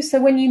do.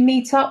 So when you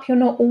meet up, you're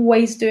not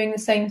always doing the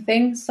same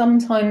thing.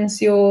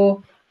 Sometimes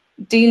you're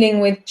dealing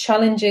with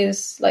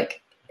challenges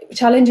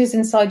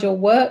inside your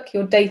work,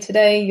 your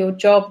day-to-day, your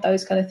job,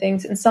 those kind of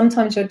things. And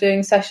sometimes you're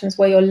doing sessions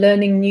where you're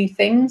learning new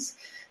things.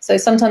 So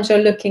sometimes you're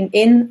looking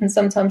in and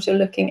sometimes you're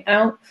looking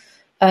out.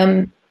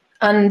 And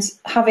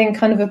having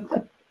kind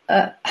of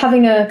a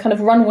kind of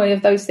runway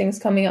of those things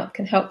coming up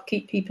can help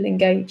keep people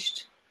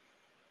engaged.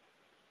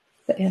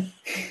 But yeah.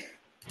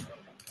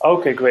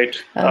 Okay,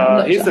 great.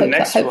 Here's the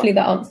next one. Hopefully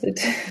that answered.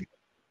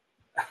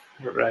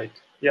 Right.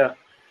 Yeah.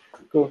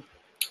 Cool.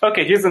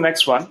 Okay, here's the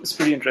next one. It's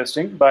pretty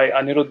interesting, by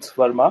Anirudh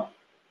Verma.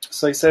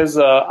 So he says,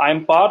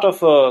 I'm part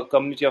of a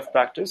community of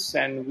practice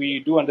and we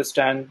do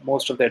understand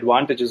most of the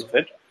advantages of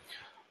it.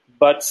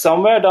 But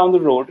somewhere down the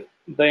road,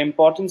 the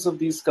importance of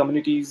these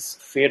communities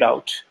fade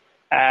out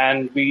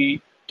and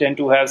we tend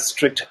to have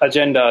strict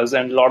agendas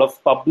and a lot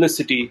of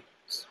publicity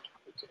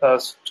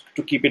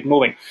to keep it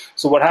moving.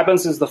 So what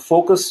happens is the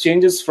focus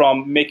changes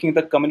from making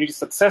the community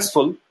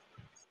successful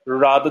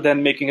rather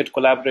than making it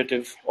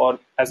collaborative or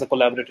as a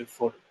collaborative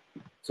forum.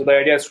 So the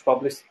idea is to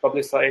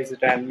publicize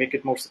it and make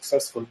it more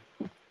successful,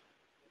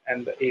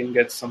 and the aim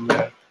gets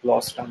somewhere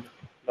lost down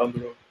the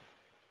road.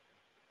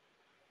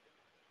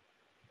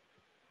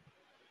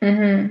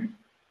 Mm-hmm.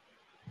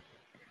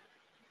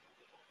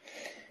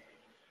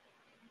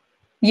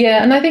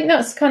 Yeah, and I think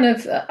that's kind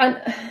of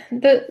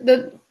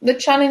the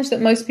challenge that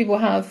most people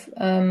have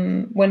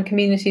when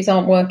communities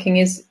aren't working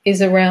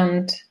is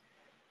around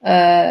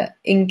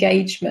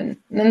engagement.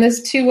 And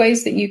there's two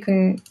ways that you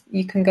can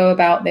go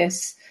about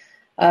this.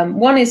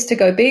 One is to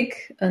go big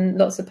and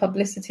lots of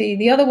publicity.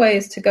 The other way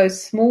is to go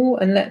small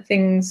and let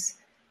things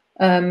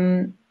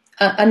and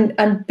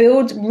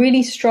build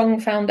really strong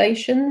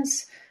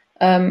foundations,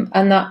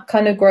 and that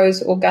kind of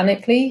grows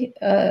organically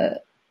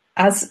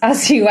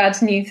as you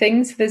add new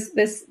things.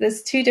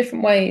 There's two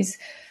different ways.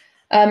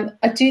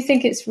 I do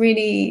think it's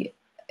really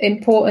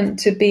important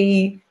to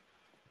be,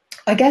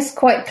 I guess,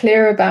 quite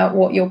clear about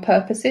what your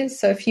purpose is.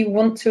 So if you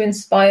want to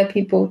inspire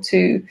people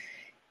to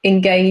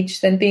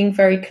engage, then being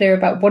very clear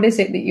about what is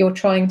it that you're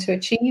trying to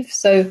achieve.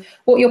 So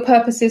what your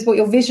purpose is, what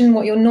your vision,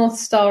 what your North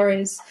Star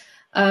is,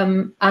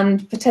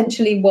 and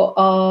potentially what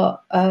are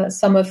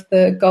some of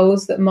the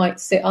goals that might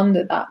sit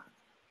under that.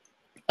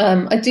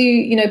 I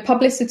do,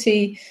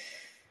 publicity,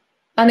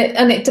 and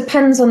it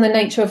depends on the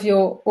nature of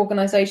your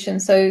organization.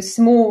 So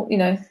small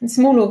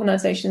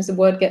organizations, the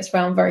word gets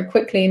around very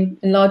quickly.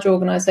 In larger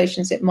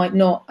organizations, it might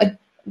not.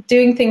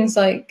 Doing things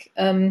like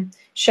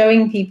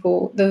showing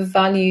people the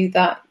value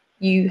that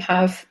you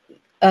have,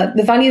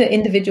 the value that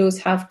individuals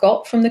have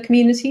got from the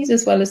communities,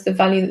 as well as the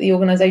value that the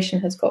organization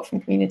has got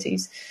from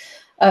communities.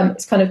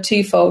 It's kind of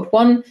twofold.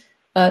 One,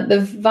 the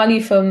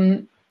value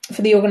for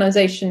the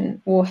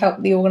organization will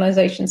help the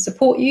organization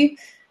support you.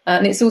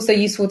 And it's also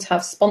useful to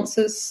have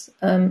sponsors,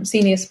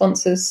 senior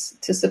sponsors,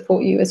 to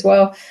support you as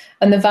well.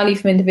 And the value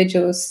from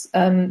individuals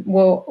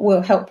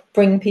will help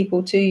bring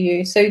people to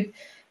you. So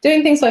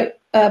doing things like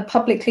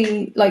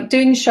publicly, like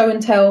doing show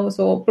and tells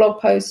or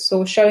blog posts,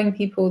 or showing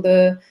people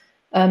the,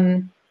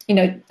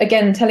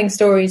 again, telling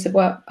stories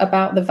about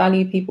the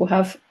value people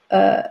have,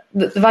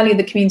 the value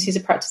the communities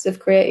of practice have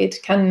created,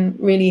 can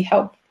really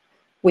help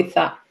with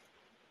that.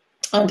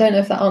 I don't know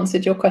if that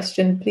answered your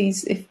question.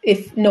 Please,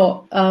 if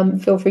not,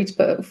 feel free to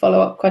put a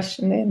follow-up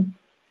question in.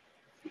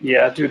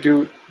 Yeah,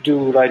 do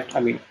write.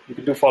 I mean, you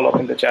can do follow-up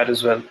in the chat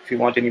as well if you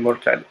want any more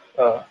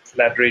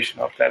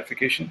elaboration or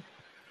clarification.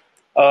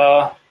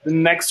 The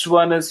next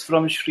one is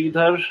from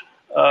Sridhar.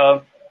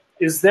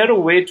 Is there a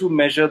way to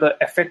measure the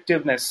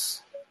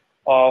effectiveness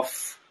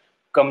of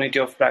community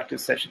of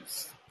practice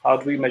sessions? How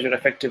do we measure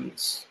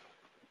effectiveness?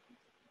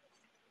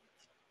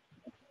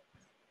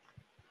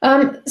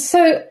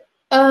 There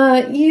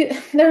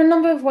are a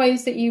number of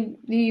ways that you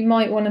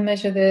might want to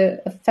measure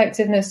the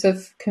effectiveness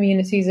of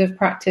communities of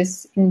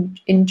practice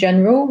in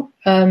general.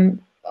 On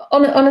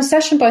a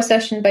session by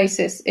session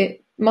basis,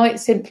 it might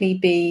simply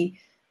be.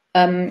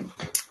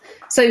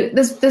 So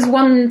there's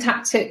one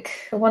tactic,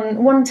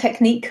 one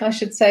technique, I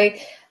should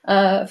say,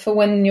 for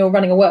when you're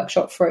running a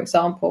workshop, for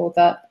example,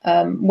 that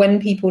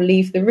when people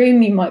leave the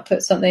room, you might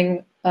put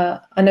something.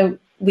 I know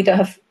we don't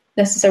have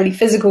necessarily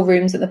physical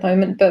rooms at the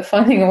moment, but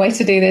finding a way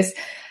to do this.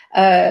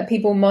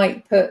 People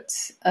might put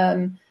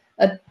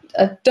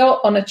a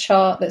dot on a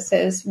chart that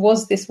says,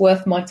 was this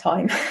worth my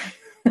time?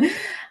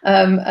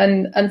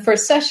 And for a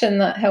session,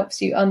 that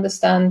helps you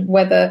understand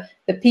whether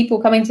the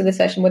people coming to the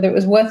session, whether it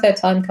was worth their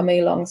time coming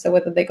along, so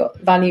whether they got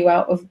value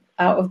out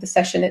out of the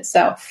session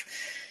itself.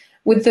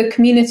 With the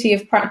community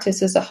of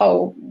practice as a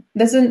whole,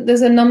 there's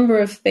a number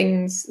of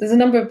things, there's a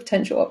number of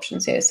potential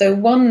options here. So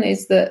one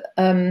is that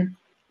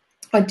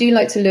I do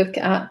like to look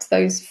at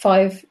those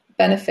 5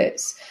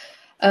 benefits.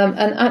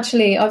 And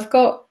actually, I've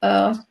got,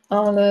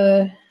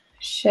 I'll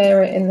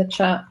share it in the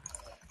chat.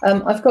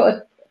 I've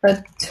got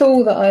a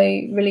tool that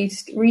I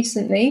released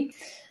recently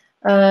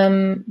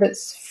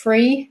that's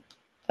free.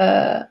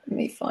 Let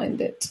me find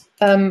it,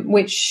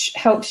 which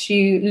helps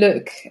you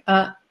look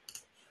at,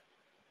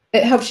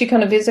 it helps you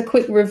kind of, is a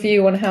quick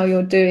review on how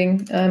you're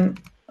doing.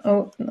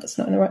 Oh, that's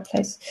not in the right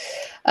place.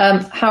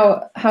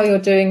 How you're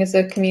doing as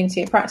a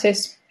community of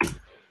practice.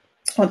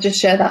 I'll just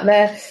share that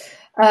there,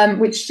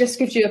 which just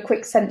gives you a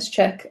quick sense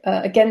check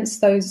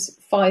against those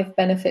 5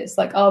 benefits,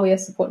 like are we a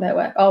support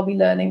network, are we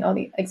learning, are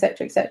we, et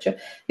cetera, et cetera.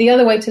 The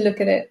other way to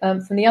look at it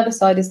from the other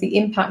side is the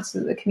impact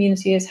that the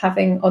community is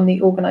having on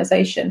the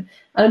organization.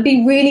 And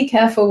be really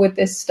careful with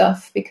this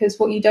stuff, because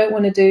what you don't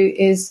want to do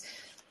is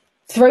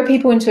throw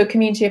people into a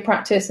community of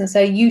practice and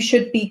say you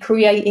should be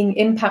creating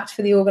impact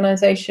for the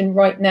organization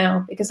right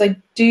now, because I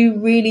do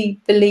really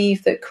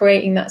believe that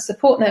creating that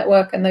support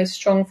network and those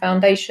strong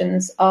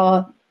foundations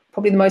are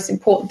probably the most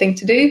important thing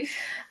to do.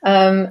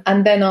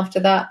 And then after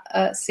that,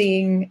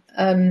 supporting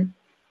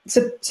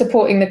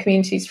the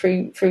communities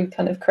through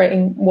kind of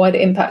creating wider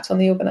impact on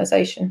the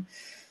organization.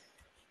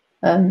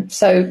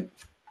 So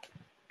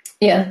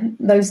yeah,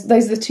 those are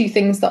the 2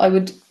 things that I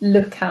would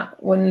look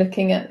at when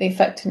looking at the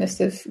effectiveness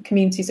of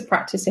communities of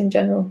practice in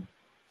general.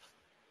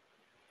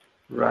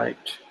 Right.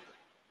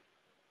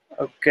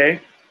 Okay.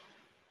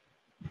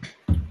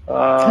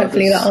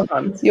 Hopefully that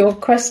answers your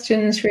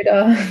question,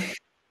 Sridhar.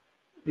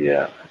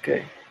 Yeah,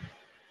 okay.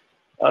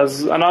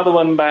 As another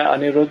one by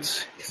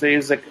Anirudh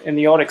says, like, in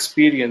your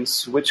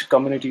experience, which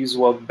communities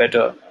work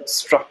better,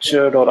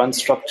 structured or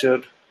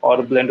unstructured, or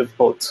a blend of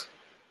both?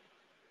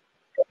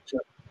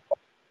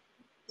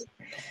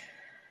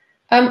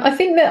 I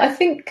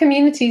think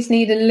communities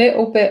need a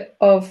little bit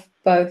of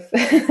both.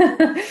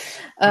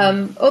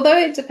 Although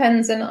it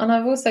depends, and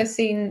I've also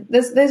seen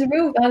there's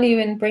real value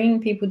in bringing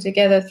people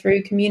together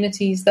through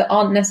communities that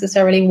aren't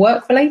necessarily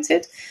work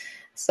related.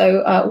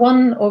 So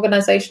one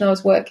organization I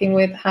was working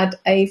with had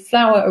a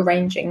flower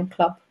arranging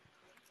club,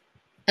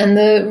 and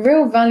the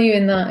real value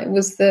in that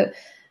was that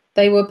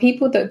they were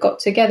people that got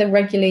together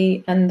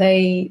regularly, and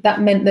that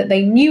meant that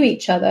they knew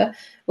each other,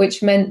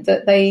 which meant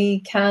that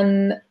they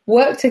can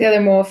work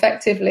together more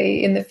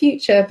effectively in the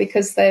future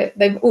because they're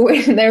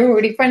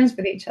already friends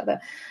with each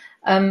other.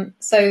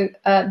 So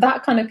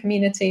that kind of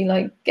community,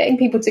 like getting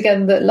people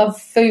together that love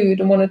food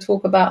and want to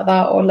talk about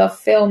that, or love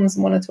films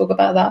and want to talk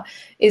about that,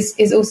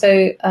 is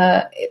also,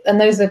 and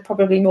those are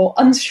probably more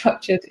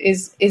unstructured,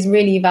 is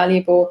really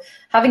valuable.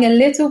 Having a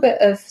little bit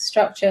of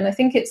structure, and I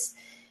think it's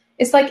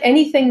like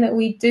anything that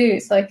we do.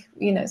 It's like,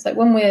 it's like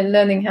when we're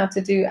learning how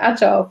to do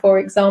Agile, for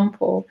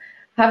example,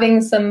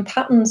 having some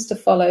patterns to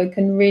follow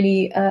can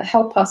really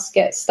help us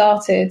get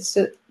started.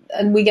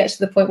 And we get to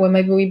the point where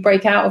maybe we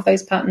break out of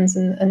those patterns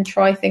and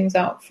try things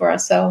out for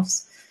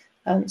ourselves.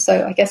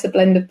 So I guess a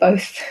blend of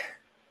both.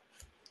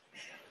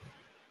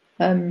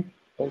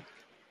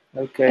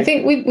 Okay. I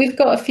think we've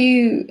got a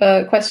few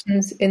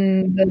questions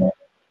in the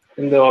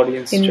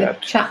audience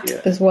chat, the chat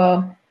as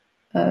well.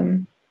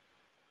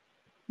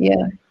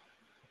 Yeah.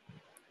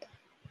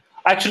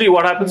 Actually,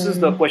 what happens is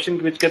the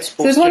question which gets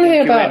posted so in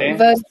Q&A about in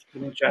the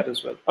chat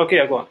as well. Okay,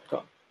 go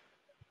on.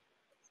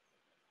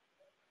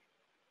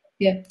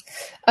 Yeah.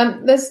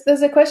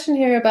 There's a question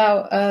here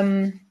about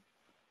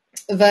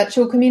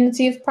virtual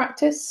community of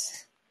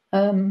practice.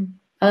 And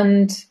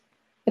I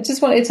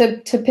just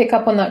wanted to pick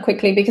up on that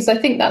quickly, because I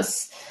think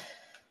that's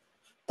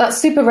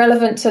super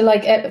relevant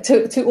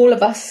to all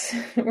of us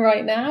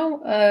right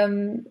now,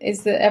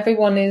 is that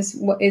everyone is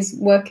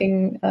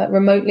working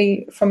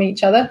remotely from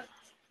each other,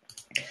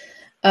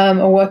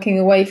 or working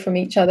away from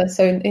each other.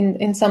 So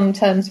in some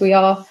terms we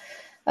are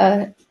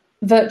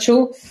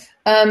virtual.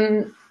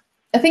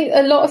 I think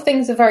a lot of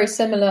things are very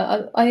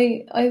similar.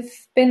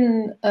 I've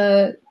been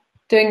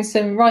doing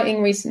some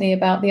writing recently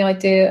about the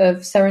idea of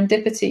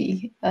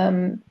serendipity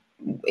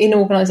in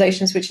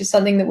organisations, which is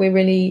something that we're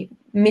really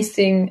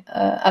missing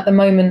at the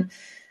moment,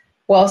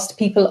 whilst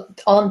people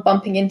aren't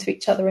bumping into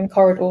each other in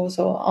corridors,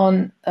 or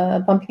aren't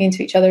bumping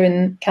into each other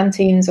in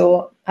canteens,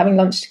 or having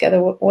lunch together,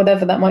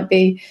 whatever that might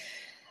be.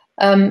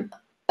 I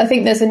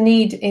think there's a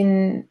need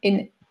in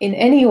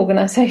any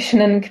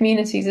organisation and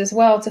communities as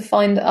well to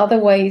find other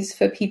ways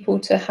for people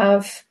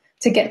to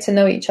get to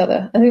know each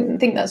other. I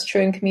think that's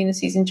true in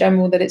communities in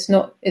general, that it's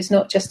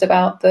not just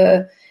about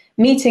the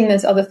meeting.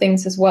 There's other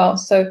things as well.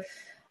 So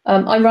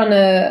I run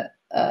the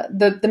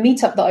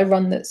meetup that I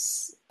run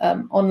that's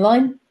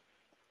online.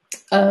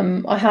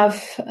 I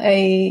have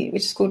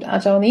which is called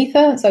Agile and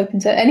Ether. It's open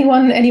to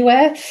anyone,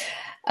 anywhere.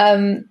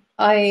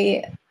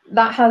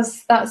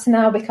 That's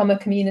now become a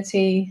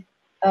community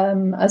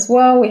as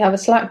well. We have a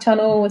Slack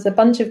channel with a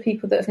bunch of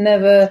people that have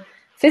never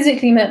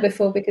physically met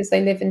before because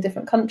they live in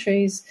different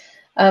countries.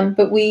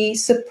 But we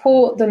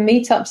support the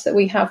meetups that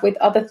we have with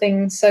other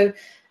things. So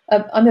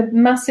I'm a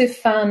massive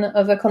fan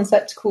of a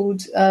concept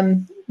called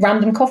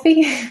random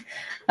coffee.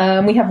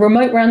 We have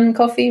remote random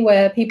coffee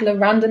where people are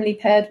randomly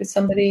paired with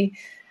somebody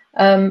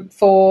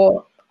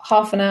for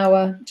half an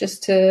hour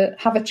just to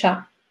have a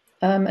chat.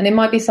 And it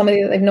might be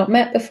somebody that they've not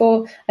met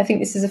before. I think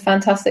this is a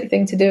fantastic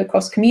thing to do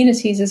across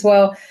communities as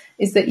well,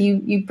 is that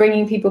you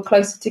bringing people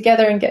closer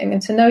together and getting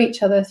them to know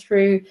each other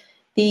through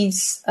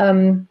these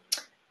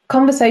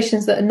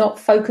conversations that are not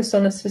focused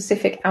on a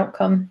specific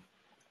outcome.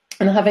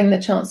 And having the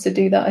chance to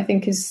do that, I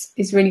think, is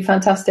really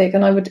fantastic.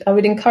 And I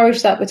would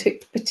encourage that,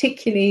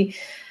 particularly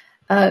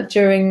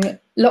during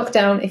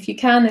lockdown, if you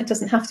can. It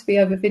doesn't have to be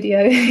over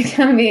video; it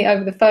can be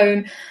over the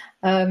phone.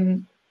 I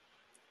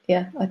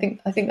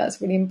think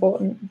that's really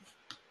important.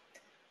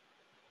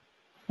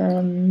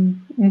 Do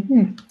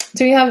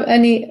you have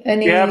any?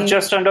 We have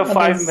just under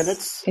 5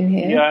 minutes in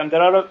here. Yeah, and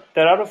there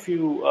are a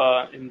few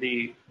in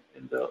the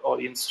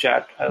audience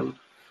chat. I'll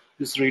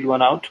just read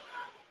one out.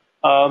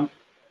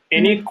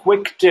 Any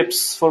quick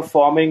tips for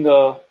forming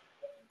a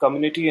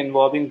community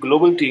involving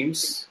global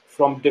teams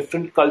from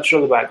different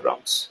cultural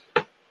backgrounds?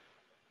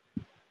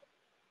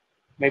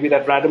 Maybe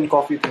that random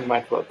coffee thing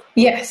might work.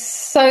 Yes.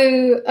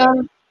 So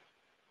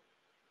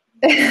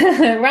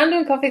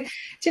random coffee.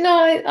 Do you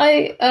know?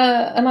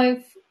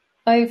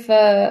 I've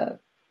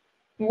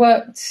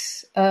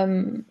worked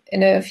in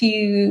a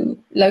few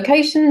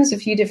locations, a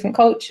few different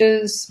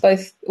cultures,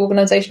 both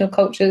organizational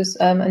cultures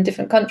and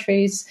different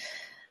countries.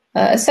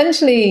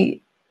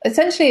 Essentially,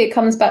 it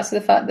comes back to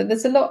the fact that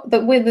there's a lot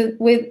that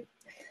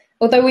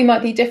although we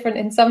might be different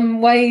in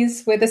some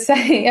ways, we're the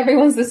same.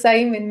 Everyone's the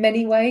same in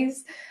many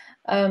ways.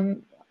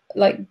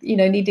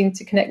 Needing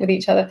to connect with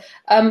each other.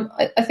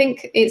 I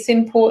think it's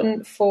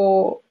important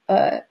for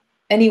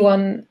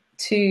anyone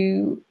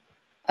to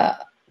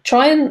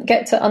try and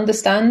get to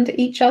understand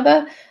each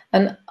other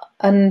and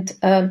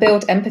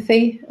build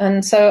empathy.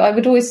 And so I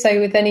would always say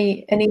with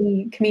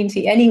any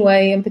community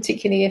anyway, and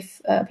particularly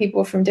if people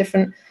are from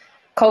different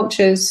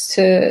cultures,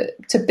 to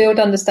build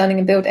understanding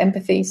and build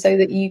empathy so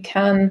that you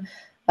can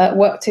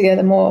work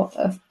together more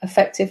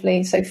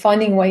effectively. So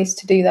finding ways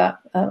to do that,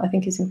 I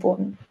think, is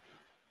important.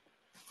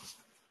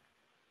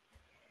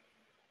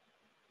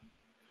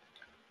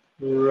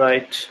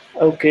 Right.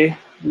 Okay.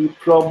 We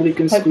probably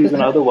can squeeze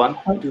another one.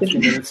 2-3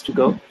 minutes to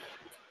go.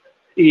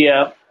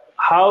 Yeah.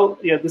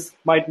 This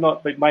might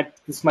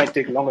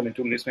take longer than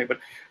 2 minutes, maybe. But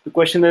the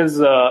question is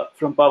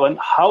from Pawan: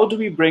 how do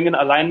we bring an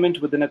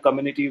alignment within a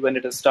community when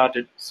it has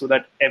started, so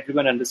that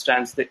everyone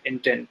understands the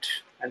intent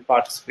and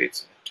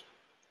participates?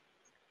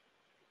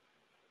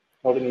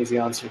 Not an easy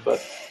answer, but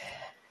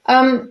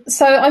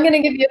so I'm going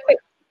to give you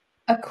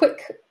a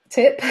quick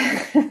tip.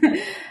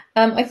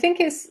 I think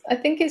it's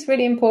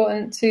really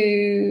important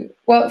to,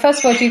 well, first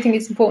of all, I do think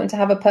it's important to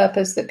have a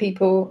purpose that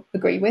people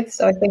agree with.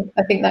 So I think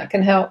that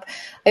can help.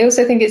 I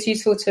also think it's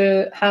useful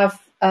to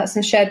have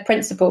some shared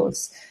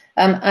principles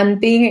and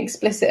being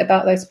explicit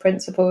about those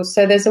principles.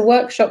 So there's a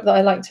workshop that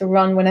I like to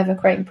run whenever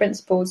creating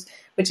principles,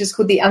 which is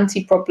called the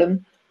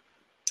anti-problem.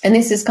 And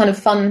this is kind of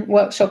fun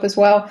workshop as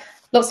well.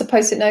 Lots of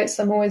Post-it notes.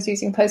 I'm always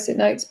using Post-it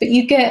notes. But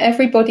you get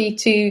everybody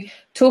to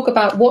talk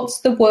about what's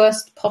the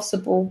worst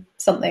possible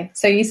something.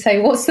 So you say,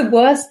 what's the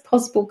worst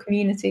possible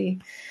community?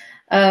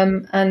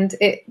 And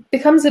it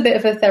becomes a bit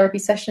of a therapy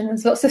session.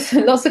 There's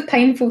lots of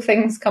painful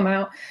things come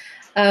out.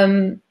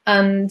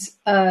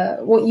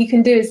 What you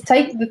can do is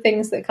take the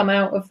things that come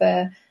out of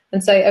there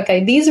and say,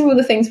 okay, these are all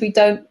the things we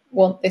don't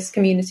want this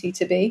community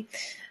to be.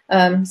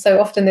 So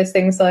often there's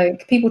things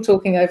like people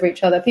talking over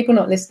each other, people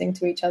not listening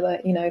to each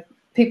other,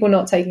 people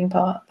not taking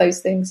part,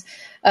 those things,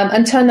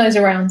 and turn those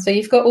around. So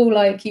you've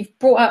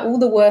brought out all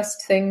the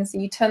worst things,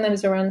 and you turn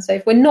those around and say,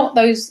 if we're not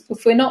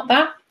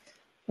that,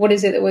 what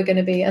is it that we're going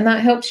to be? And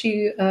that helps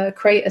you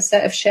create a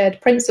set of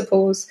shared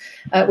principles,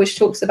 which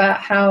talks about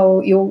how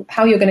you're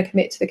going to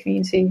commit to the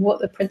community, what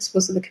the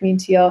principles of the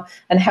community are,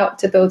 and help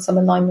to build some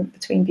alignment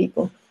between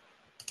people.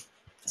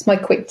 That's my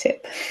quick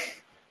tip.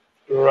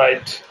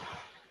 Right.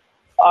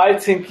 I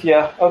think,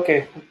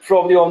 okay,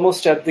 probably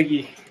almost at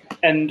the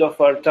end of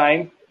our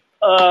time.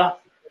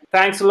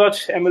 Thanks a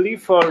lot, Emily,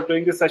 for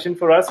doing this session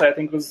for us. I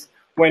think it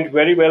went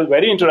very well,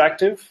 very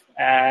interactive,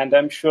 and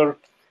I'm sure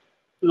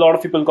a lot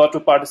of people got to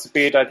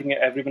participate. I think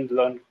everyone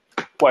learned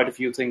quite a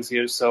few things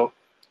here. So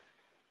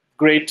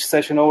great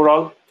session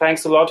overall.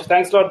 Thanks a lot.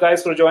 Thanks a lot,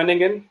 guys, for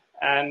joining in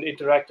and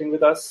interacting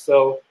with us.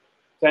 So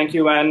thank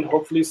you, and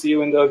hopefully see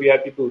you in the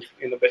VIP booth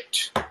in a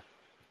bit.